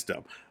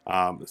system.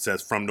 It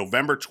says from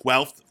November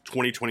 12th,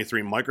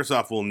 2023,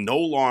 Microsoft will no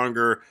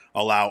longer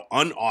allow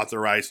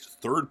unauthorized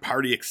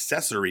third-party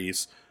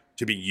accessories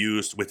to be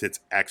used with its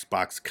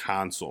Xbox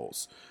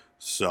consoles.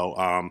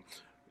 So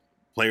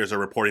players are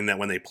reporting that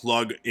when they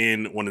plug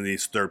in one of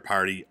these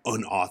third-party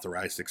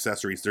unauthorized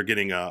accessories, they're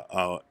getting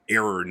a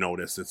error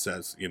notice that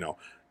says,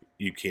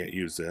 you can't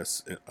use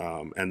this,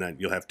 and then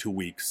you'll have 2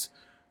 weeks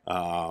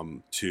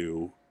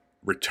to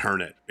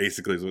return it.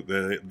 Basically,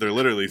 they're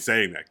literally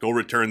saying that. Go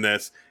return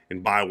this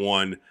and buy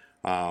one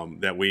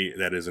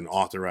that is an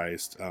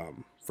authorized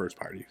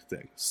first-party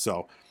thing.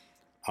 So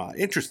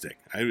interesting.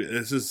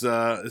 This is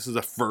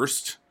a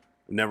first.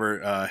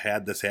 Never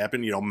had this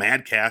happen.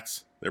 Mad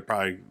Cats, they're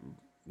probably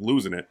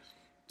losing it.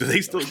 Do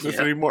they still exist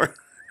anymore?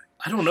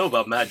 I don't know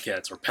about Mad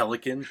Cats or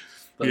Pelican.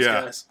 Those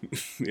guys.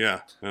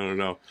 Yeah, I don't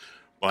know.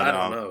 But I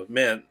don't know.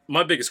 Man,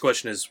 my biggest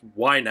question is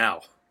why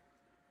now?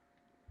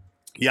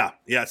 Yeah,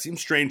 it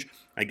seems strange.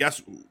 I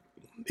guess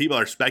people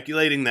are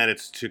speculating that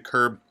it's to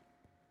curb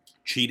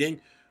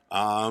cheating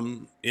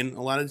in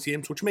a lot of these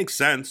games, which makes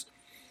sense.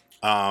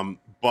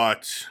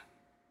 But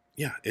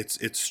yeah,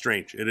 it's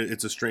strange.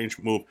 It's a strange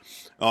move.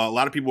 A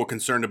lot of people are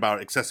concerned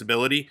about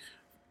accessibility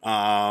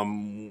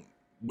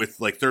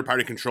with like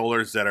third-party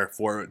controllers that are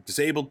for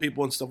disabled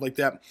people and stuff like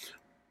that.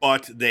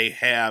 But they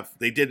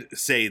did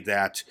say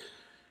that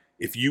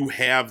if you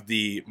have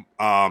the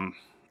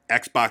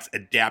Xbox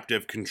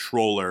adaptive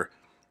controller,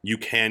 you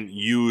can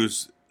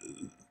use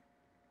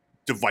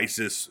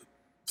devices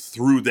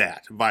through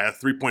that via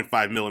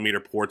 3.5 millimeter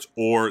ports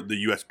or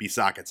the USB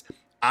sockets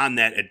on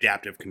that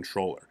adaptive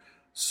controller.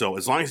 So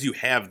as long as you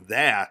have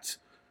that,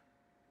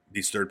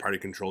 these third-party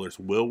controllers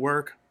will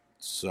work.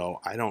 So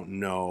I don't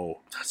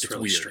know. That's it's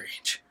really weird.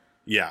 strange.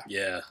 Yeah.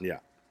 Yeah. Yeah.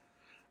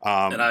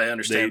 And I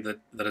understand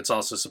that it's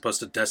also supposed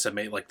to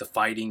decimate like the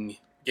fighting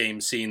game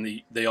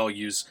scene. They all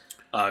use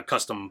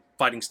custom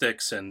fighting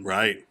sticks and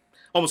right.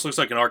 Almost looks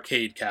like an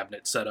arcade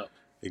cabinet setup.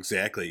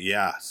 Exactly.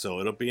 Yeah. So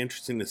it'll be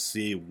interesting to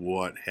see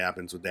what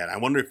happens with that. I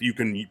wonder if you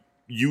can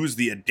use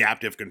the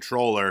adaptive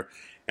controller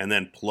and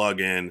then plug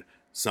in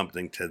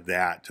something to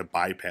that to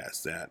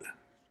bypass that.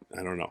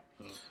 I don't know.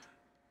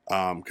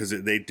 Because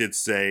they did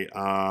say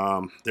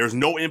there's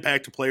no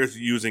impact to players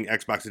using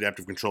Xbox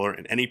Adaptive Controller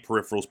and any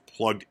peripherals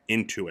plugged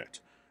into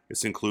it.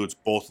 This includes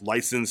both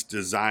licensed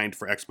designed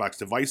for Xbox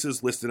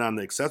devices listed on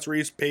the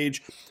accessories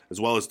page, as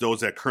well as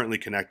those that currently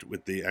connect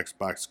with the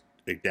Xbox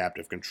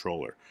Adaptive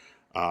Controller.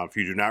 If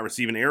you do not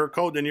receive an error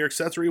code, then your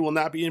accessory will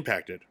not be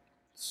impacted.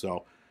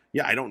 So,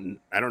 yeah, I don't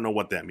know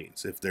what that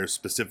means. If there's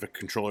specific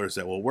controllers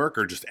that will work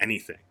or just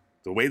anything.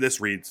 The way this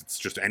reads, it's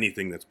just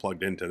anything that's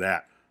plugged into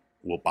that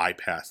will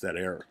bypass that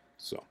error.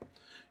 So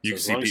you can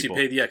as see long people,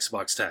 as you pay the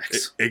Xbox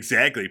tax.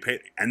 Exactly.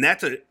 And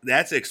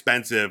that's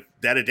expensive.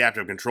 That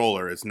adaptive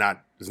controller is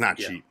not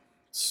cheap.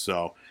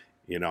 So,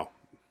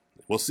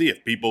 we'll see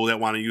if people that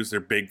want to use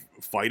their big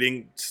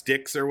fighting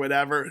sticks or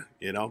whatever,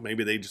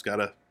 maybe they just got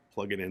to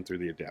plug it in through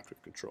the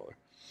adaptive controller.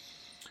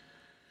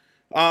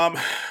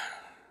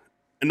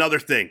 Another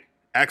thing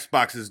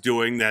Xbox is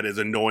doing that is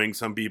annoying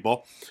some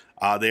people,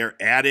 they're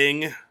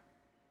adding.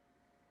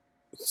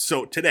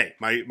 So today,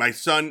 my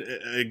son,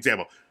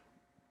 example,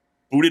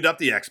 booted up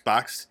the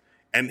Xbox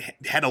and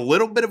had a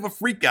little bit of a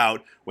freak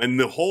out when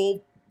the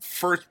whole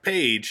first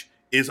page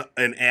is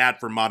an ad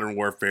for Modern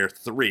Warfare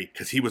 3,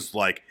 because he was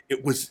like,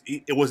 it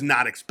was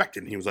not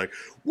expected. He was like,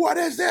 what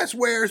is this?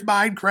 Where's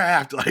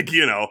Minecraft?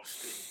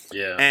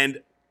 Yeah.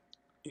 And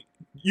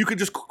you could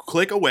just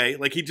click away,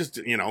 like he just,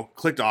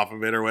 clicked off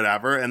of it or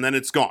whatever, and then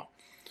it's gone.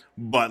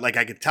 But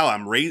I could tell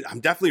I'm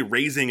definitely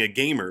raising a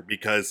gamer,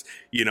 because,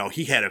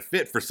 he had a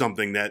fit for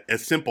something that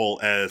as simple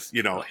as,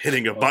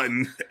 hitting a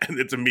button and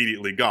it's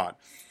immediately gone.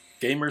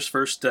 Gamer's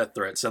first death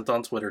threat sent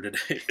on Twitter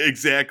today.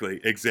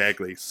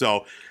 Exactly.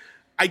 So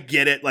I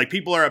get it.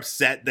 People are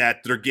upset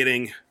that they're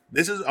getting,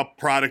 this is a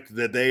product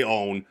that they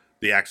own,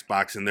 the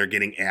Xbox, and they're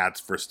getting ads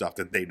for stuff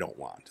that they don't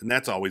want. And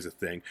that's always a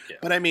thing. Yeah.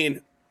 But I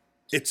mean,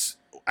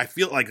 I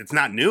feel like it's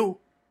not new.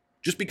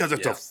 Just because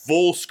it's a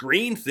full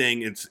screen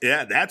thing,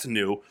 that's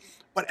new.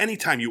 But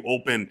anytime you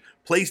open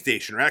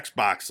PlayStation or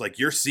Xbox,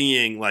 you're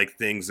seeing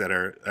things that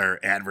are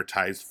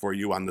advertised for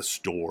you on the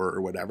store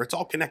or whatever. It's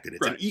all connected.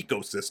 It's an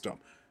ecosystem.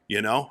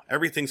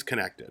 Everything's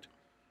connected.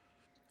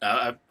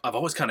 I've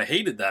always kind of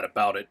hated that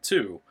about it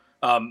too.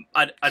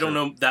 I don't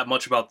know that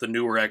much about the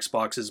newer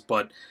Xboxes,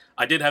 but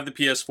I did have the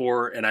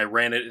PS4 and I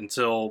ran it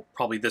until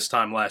probably this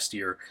time last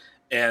year.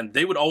 And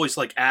they would always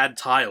add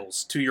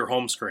tiles to your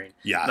home screen.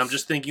 Yes. And I'm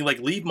just thinking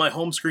leave my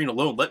home screen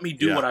alone. Let me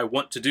do what I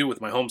want to do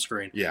with my home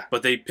screen. Yeah.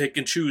 But they pick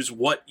and choose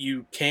what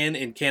you can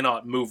and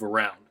cannot move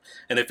around.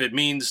 And if it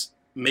means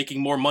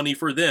making more money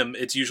for them,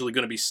 it's usually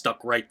going to be stuck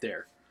right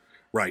there.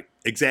 Right.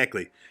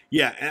 Exactly.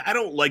 Yeah. And I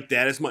don't like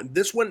that as much.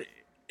 This one,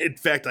 in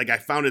fact, I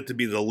found it to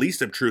be the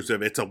least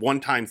obtrusive. It's a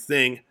one-time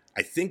thing.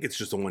 I think it's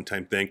just a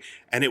one-time thing.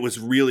 And it was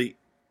really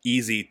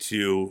easy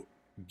to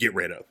get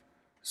rid of.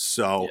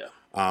 So... yeah.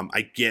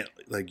 I get,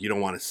 you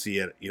don't want to see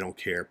it, you don't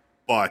care,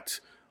 but,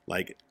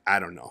 I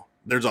don't know.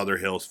 There's other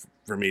hills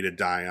for me to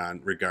die on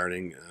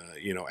regarding,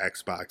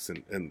 Xbox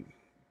and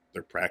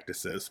their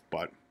practices,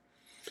 but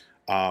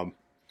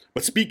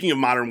speaking of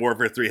Modern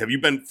Warfare 3, have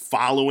you been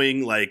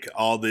following,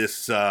 all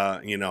this,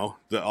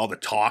 all the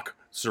talk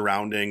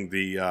surrounding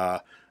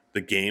the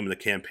game, the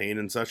campaign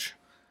and such?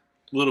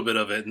 A little bit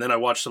of it, and then I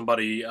watched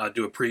somebody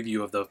do a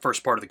preview of the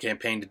first part of the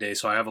campaign today,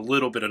 so I have a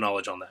little bit of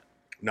knowledge on that.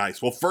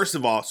 Nice. Well, first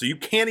of all, so you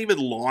can't even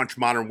launch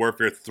Modern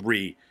Warfare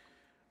 3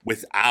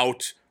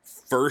 without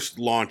first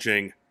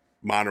launching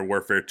Modern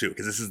Warfare 2,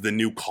 because this is the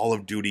new Call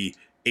of Duty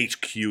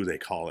HQ, they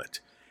call it.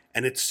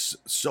 And it's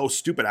so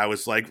stupid. I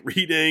was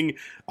reading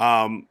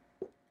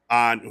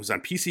it was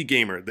on PC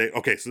Gamer. I'm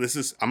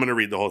going to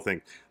read the whole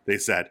thing. They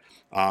said,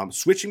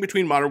 switching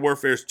between Modern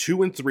Warfare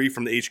 2 and 3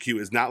 from the HQ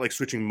is not like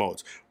switching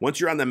modes. Once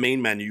you're on the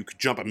main menu, you could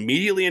jump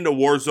immediately into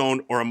Warzone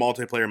or a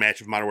multiplayer match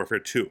of Modern Warfare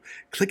 2.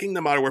 Clicking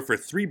the Modern Warfare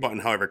 3 button,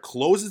 however,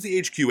 closes the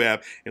HQ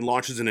app and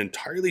launches an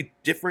entirely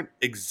different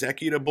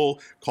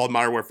executable called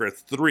Modern Warfare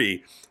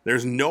 3.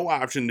 There's no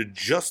option to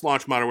just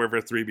launch Modern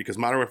Warfare 3 because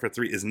Modern Warfare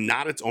 3 is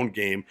not its own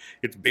game.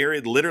 It's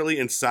buried literally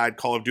inside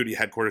Call of Duty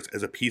headquarters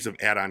as a piece of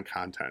add-on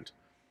content.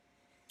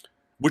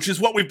 Which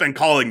is what we've been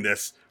calling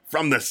this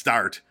from the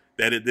start,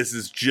 that this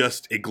is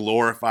just a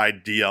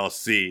glorified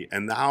DLC.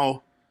 And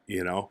now,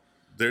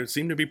 they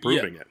seem to be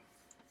proving it.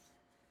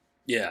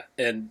 Yeah,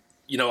 and,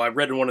 I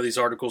read in one of these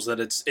articles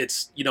that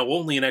it's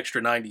only an extra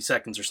 90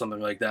 seconds or something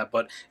like that.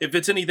 But if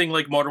it's anything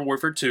like Modern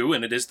Warfare 2,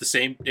 and it is the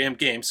same damn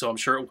game, so I'm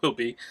sure it will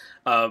be,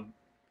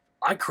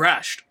 I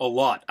crashed a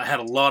lot. I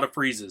had a lot of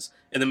freezes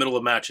in the middle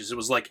of matches. It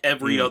was like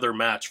every other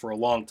match for a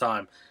long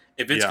time.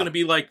 If it's going to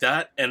be like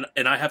that, and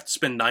I have to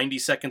spend 90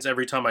 seconds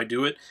every time I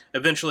do it,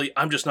 eventually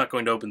I'm just not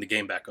going to open the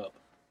game back up.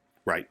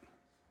 Right.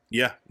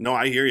 Yeah. No,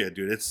 I hear you,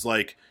 dude. It's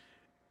like,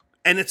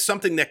 and it's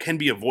something that can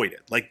be avoided.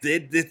 Like,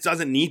 it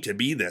doesn't need to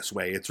be this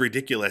way. It's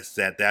ridiculous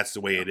that that's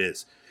the way it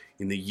is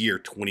in the year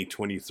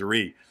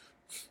 2023.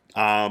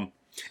 And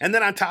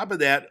then on top of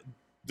that,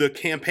 the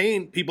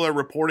campaign, people are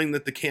reporting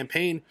that the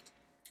campaign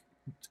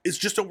is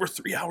just over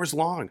 3 hours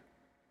long.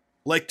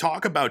 Like,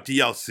 talk about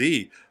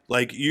DLC.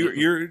 Like,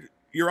 you're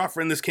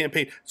offering this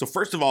campaign. So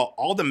first of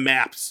all the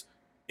maps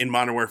in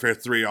Modern Warfare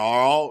 3 are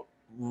all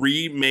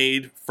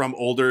remade from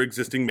older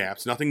existing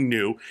maps, nothing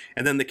new.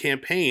 And then the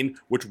campaign,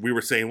 which we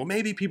were saying, well,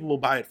 maybe people will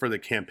buy it for the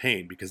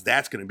campaign because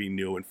that's going to be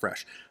new and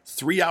fresh.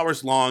 3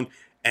 hours long,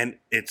 and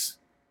it's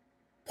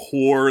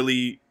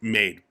poorly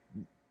made.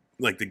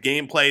 Like, the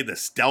gameplay, the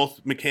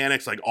stealth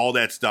mechanics, like, all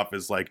that stuff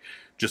is, like,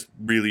 just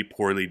really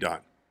poorly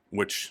done,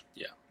 which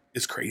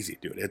is crazy,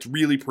 dude. It's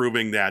really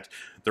proving that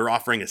they're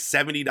offering a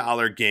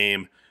 $70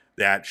 game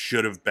that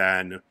should have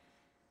been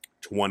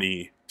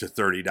 $20 to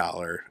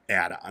 $30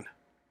 add-on,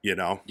 you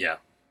know? Yeah,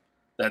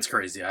 that's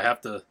crazy. I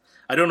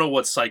don't know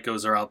what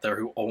psychos are out there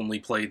who only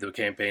play the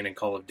campaign in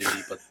Call of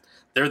Duty, but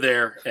they're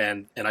there,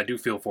 and I do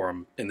feel for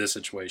them in this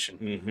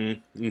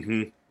situation.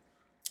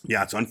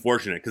 Yeah, it's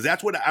unfortunate, because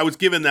that's what I was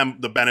giving them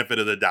the benefit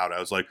of the doubt. I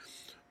was like,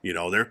 you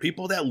know, there are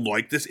people that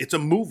like this. It's a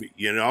movie,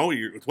 you know?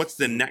 What's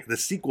the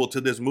sequel to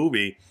this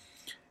movie?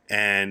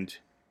 And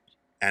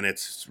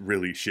it's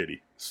really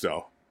shitty.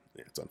 So,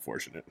 yeah, it's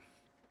unfortunate.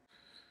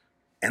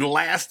 And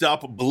last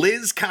up,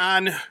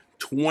 BlizzCon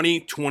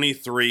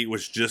 2023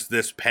 was just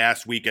this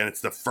past weekend.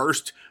 It's the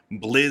first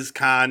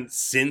BlizzCon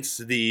since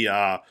the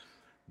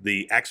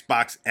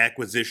Xbox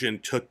acquisition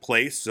took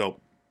place. So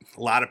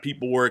a lot of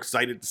people were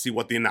excited to see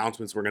what the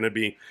announcements were going to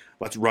be.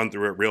 Let's run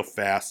through it real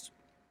fast.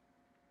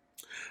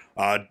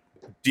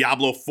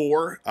 Diablo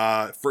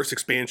 4, first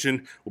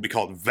expansion will be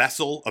called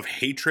Vessel of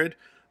Hatred.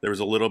 There was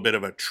a little bit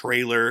of a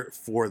trailer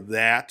for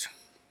that.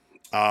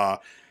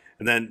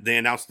 And then they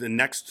announced the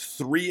next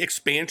 3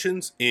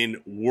 expansions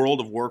in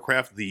World of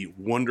Warcraft, the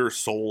Wonder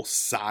Soul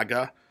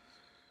Saga.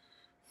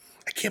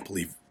 I can't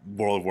believe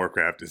World of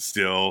Warcraft is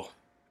still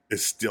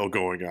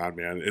going on,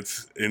 man.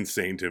 It's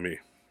insane to me.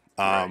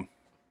 Right.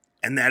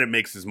 And that it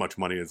makes as much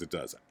money as it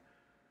does.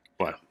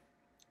 But,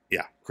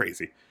 yeah,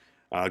 crazy.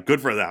 Good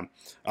for them.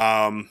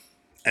 And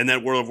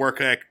then World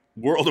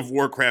of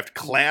Warcraft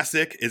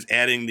Classic is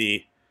adding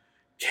the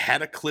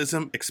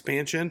Cataclysm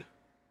expansion.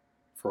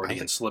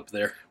 Freudian slip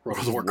there.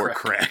 World of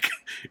Warcraft.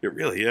 It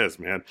really is,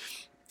 man.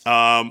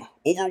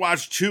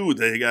 Overwatch 2,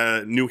 they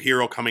got a new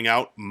hero coming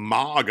out,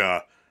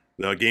 Maga,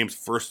 the game's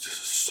first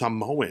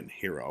Samoan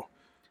hero.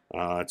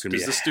 It's gonna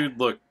Does this dude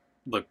look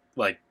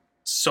like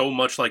so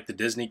much like the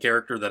Disney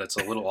character that it's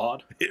a little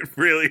odd? It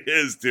really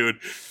is, dude.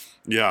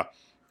 Yeah.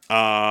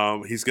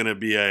 He's gonna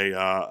be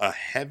a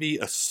heavy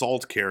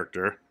assault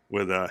character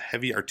with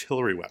heavy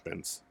artillery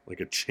weapons, like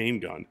a chain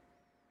gun.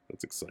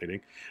 That's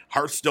exciting.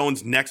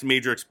 Hearthstone's next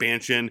major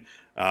expansion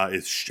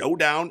is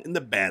Showdown in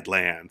the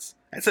Badlands.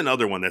 That's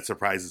another one that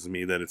surprises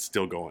me that it's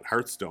still going.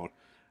 Hearthstone.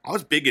 I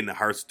was big into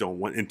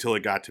Hearthstone until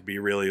it got to be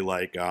really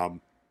like a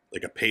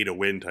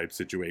pay-to-win type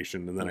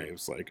situation, and then I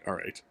was like, all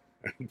right,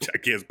 I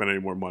can't spend any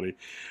more money.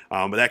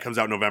 But that comes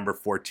out November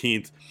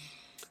 14th.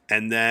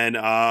 And then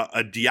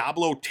a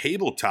Diablo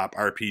tabletop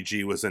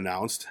RPG was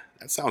announced.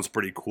 That sounds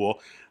pretty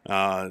cool.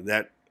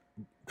 That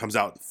comes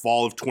out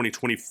fall of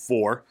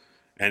 2024.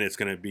 And it's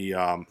going to be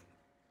on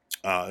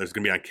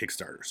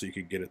Kickstarter, so you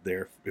can get it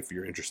there if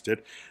you're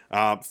interested.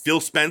 Phil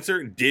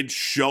Spencer did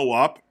show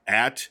up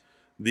at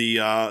the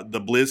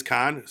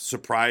BlizzCon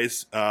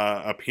surprise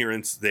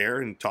appearance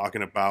there, and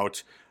talking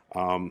about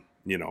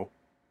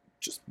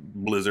just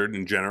Blizzard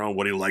in general,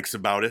 what he likes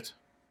about it.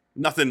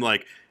 Nothing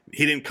like,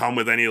 he didn't come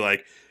with any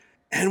like,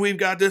 and we've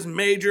got this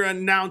major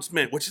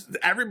announcement, which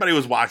everybody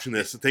was watching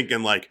this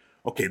thinking like,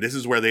 okay, this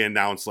is where they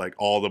announce like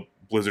all the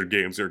Blizzard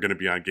games are going to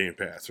be on Game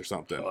Pass or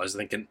something. Oh, I was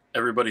thinking,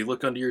 everybody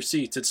look under your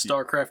seats. It's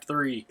StarCraft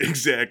 3.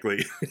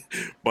 Exactly.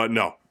 But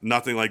no,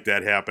 nothing like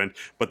that happened.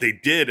 But they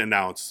did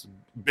announce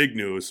big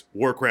news.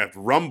 Warcraft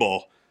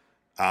Rumble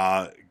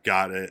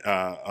got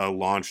a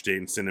launch date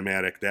in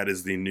cinematic. That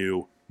is the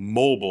new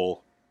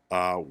mobile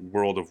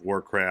World of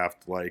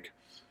Warcraft like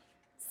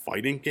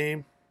fighting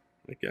game,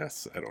 I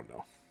guess. I don't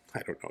know,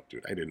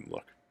 dude. I didn't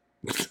look.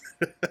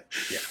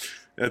 Yeah.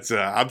 That's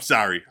I'm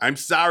sorry,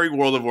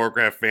 World of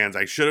Warcraft fans.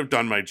 I should have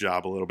done my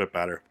job a little bit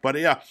better. But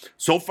yeah,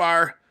 so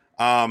far,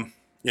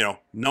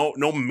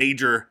 no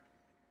major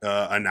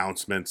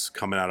announcements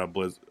coming out of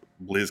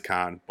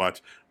BlizzCon.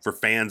 But for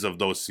fans of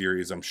those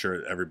series, I'm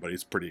sure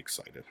everybody's pretty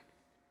excited.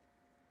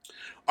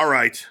 All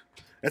right,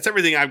 that's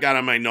everything I've got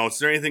on my notes.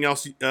 Is there anything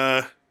else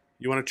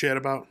you want to chat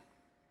about?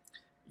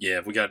 Yeah,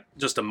 we got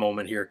just a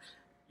moment here.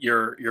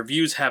 Your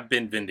views have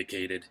been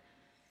vindicated.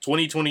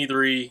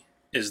 2023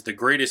 is the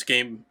greatest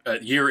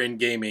year in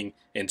gaming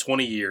in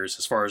 20 years,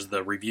 as far as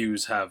the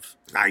reviews have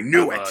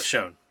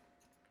shown.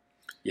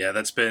 Yeah,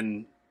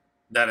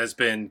 that has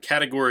been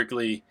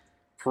categorically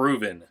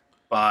proven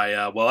by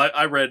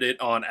I read it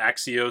on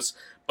Axios,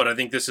 but I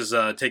think this is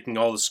taking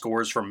all the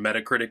scores from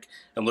Metacritic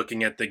and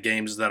looking at the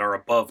games that are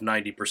above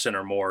 90%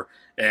 or more.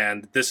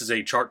 And this is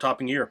a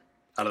chart-topping year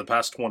out of the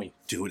past 20.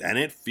 Dude, and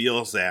it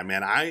feels that,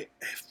 man. I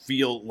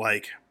feel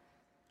like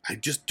I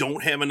just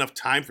don't have enough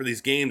time for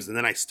these games, and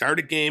then I start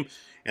a game,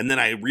 and then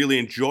I really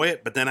enjoy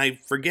it, but then I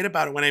forget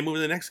about it when I move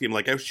to the next game.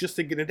 Like, I was just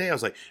thinking today, I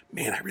was like,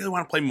 man, I really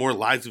want to play more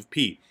Lives of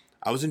P.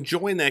 I was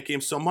enjoying that game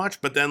so much,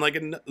 but then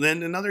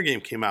then another game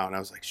came out, and I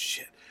was like,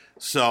 shit.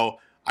 So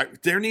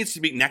there needs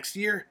to be, next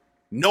year,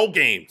 no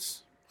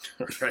games.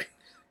 Right.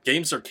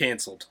 Games are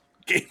canceled.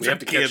 Games are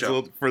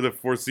canceled for the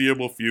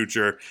foreseeable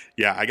future.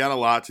 Yeah, I got a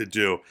lot to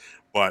do,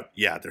 but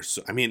yeah,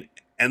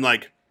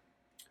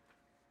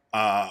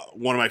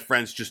 one of my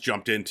friends just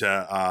jumped into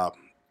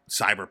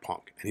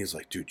Cyberpunk, and he's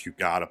like, dude, you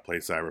gotta play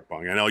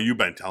Cyberpunk. I know you've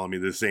been telling me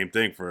the same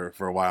thing for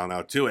a while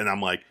now too, and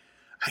I'm like,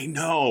 I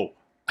know,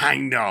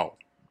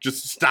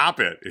 just stop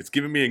it. It's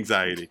giving me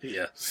anxiety.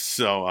 Yeah.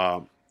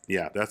 So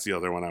yeah, that's the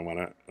other one I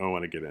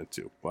want to get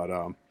into. But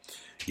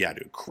yeah,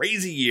 dude,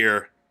 crazy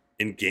year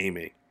in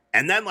gaming.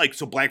 And then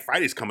so Black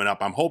Friday's coming up.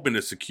 I'm hoping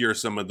to secure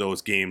some of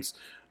those games.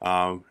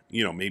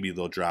 Maybe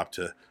they'll drop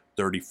to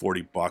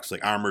 $30-$40,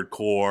 like Armored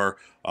Core,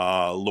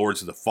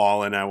 Lords of the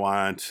Fallen I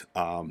want.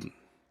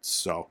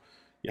 So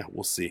yeah,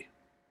 we'll see.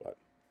 But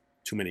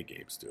too many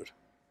games, dude.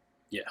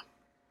 Yeah.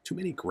 Too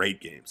many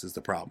great games is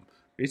the problem.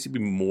 There needs to be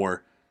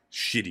more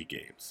shitty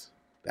games.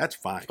 That's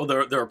fine. Well,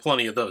 there are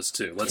plenty of those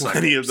too.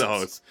 Plenty of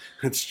those.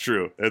 It's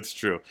true.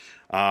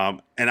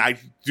 And I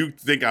do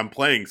think I'm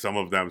playing some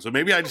of them. So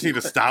maybe I just need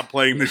to stop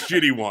playing the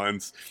shitty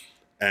ones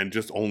and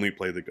just only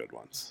play the good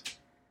ones.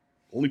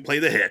 Only play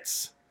the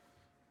hits.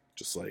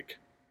 Just like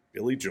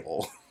Billy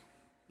Joel.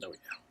 Oh,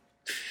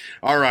 yeah.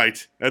 All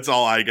right. That's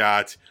all I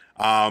got.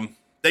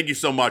 Thank you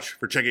so much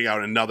for checking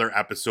out another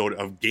episode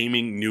of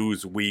Gaming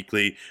News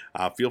Weekly.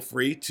 Feel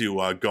free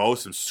to go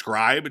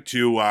subscribe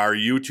to our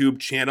YouTube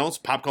channels,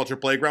 Pop Culture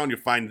Playground. You'll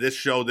find this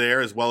show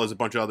there, as well as a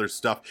bunch of other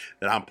stuff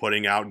that I'm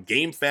putting out.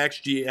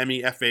 GameFAQs,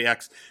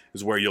 GMEFAX,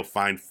 is where you'll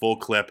find full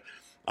clip,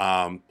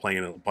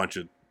 playing a bunch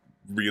of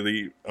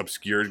really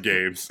obscure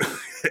games.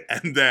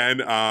 And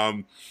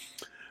then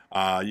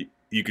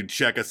you can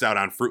check us out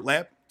on Fruit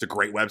Lab. It's a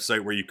great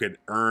website where you can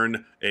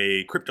earn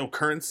a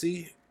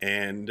cryptocurrency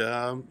and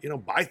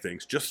buy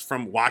things just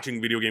from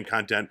watching video game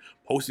content,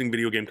 posting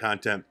video game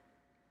content.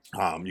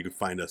 You can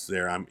find us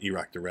there. I'm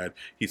Erock the Red.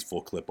 He's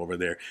full clip over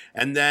there.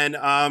 And then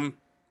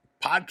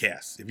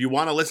podcasts. If you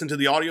want to listen to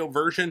the audio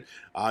version,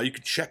 you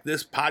can check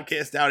this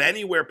podcast out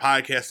anywhere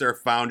podcasts are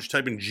found. Just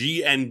type in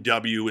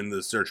GNW in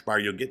the search bar.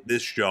 You'll get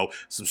this show.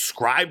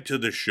 Subscribe to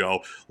the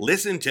show.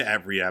 Listen to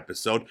every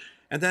episode.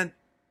 And then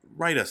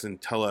write us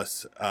and tell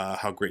us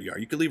how great you are.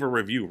 You can leave a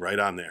review right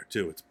on there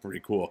too. It's pretty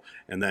cool.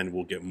 And then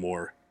we'll get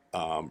more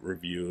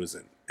reviews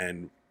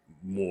and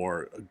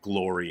more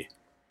glory.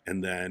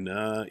 And then,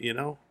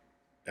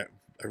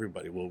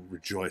 everybody will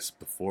rejoice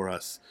before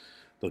us.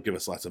 They'll give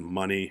us lots of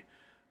money.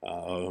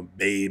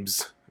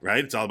 Babes,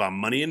 right? It's all about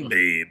money and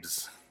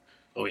babes.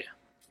 Oh,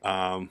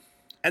 yeah.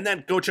 And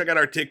then go check out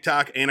our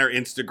TikTok and our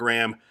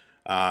Instagram.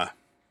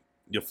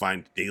 You'll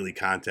find daily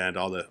content,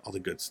 all the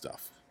good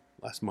stuff.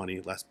 Less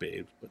money, less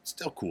babes, but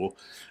still cool.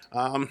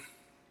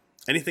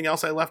 Anything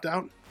else I left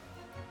out?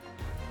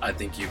 I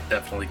think you've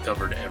definitely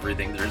covered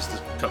everything there is to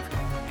cover.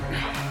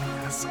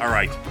 Yes. All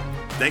right.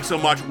 Thanks so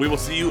much. We will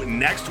see you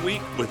next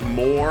week with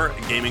more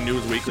Gaming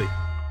News Weekly.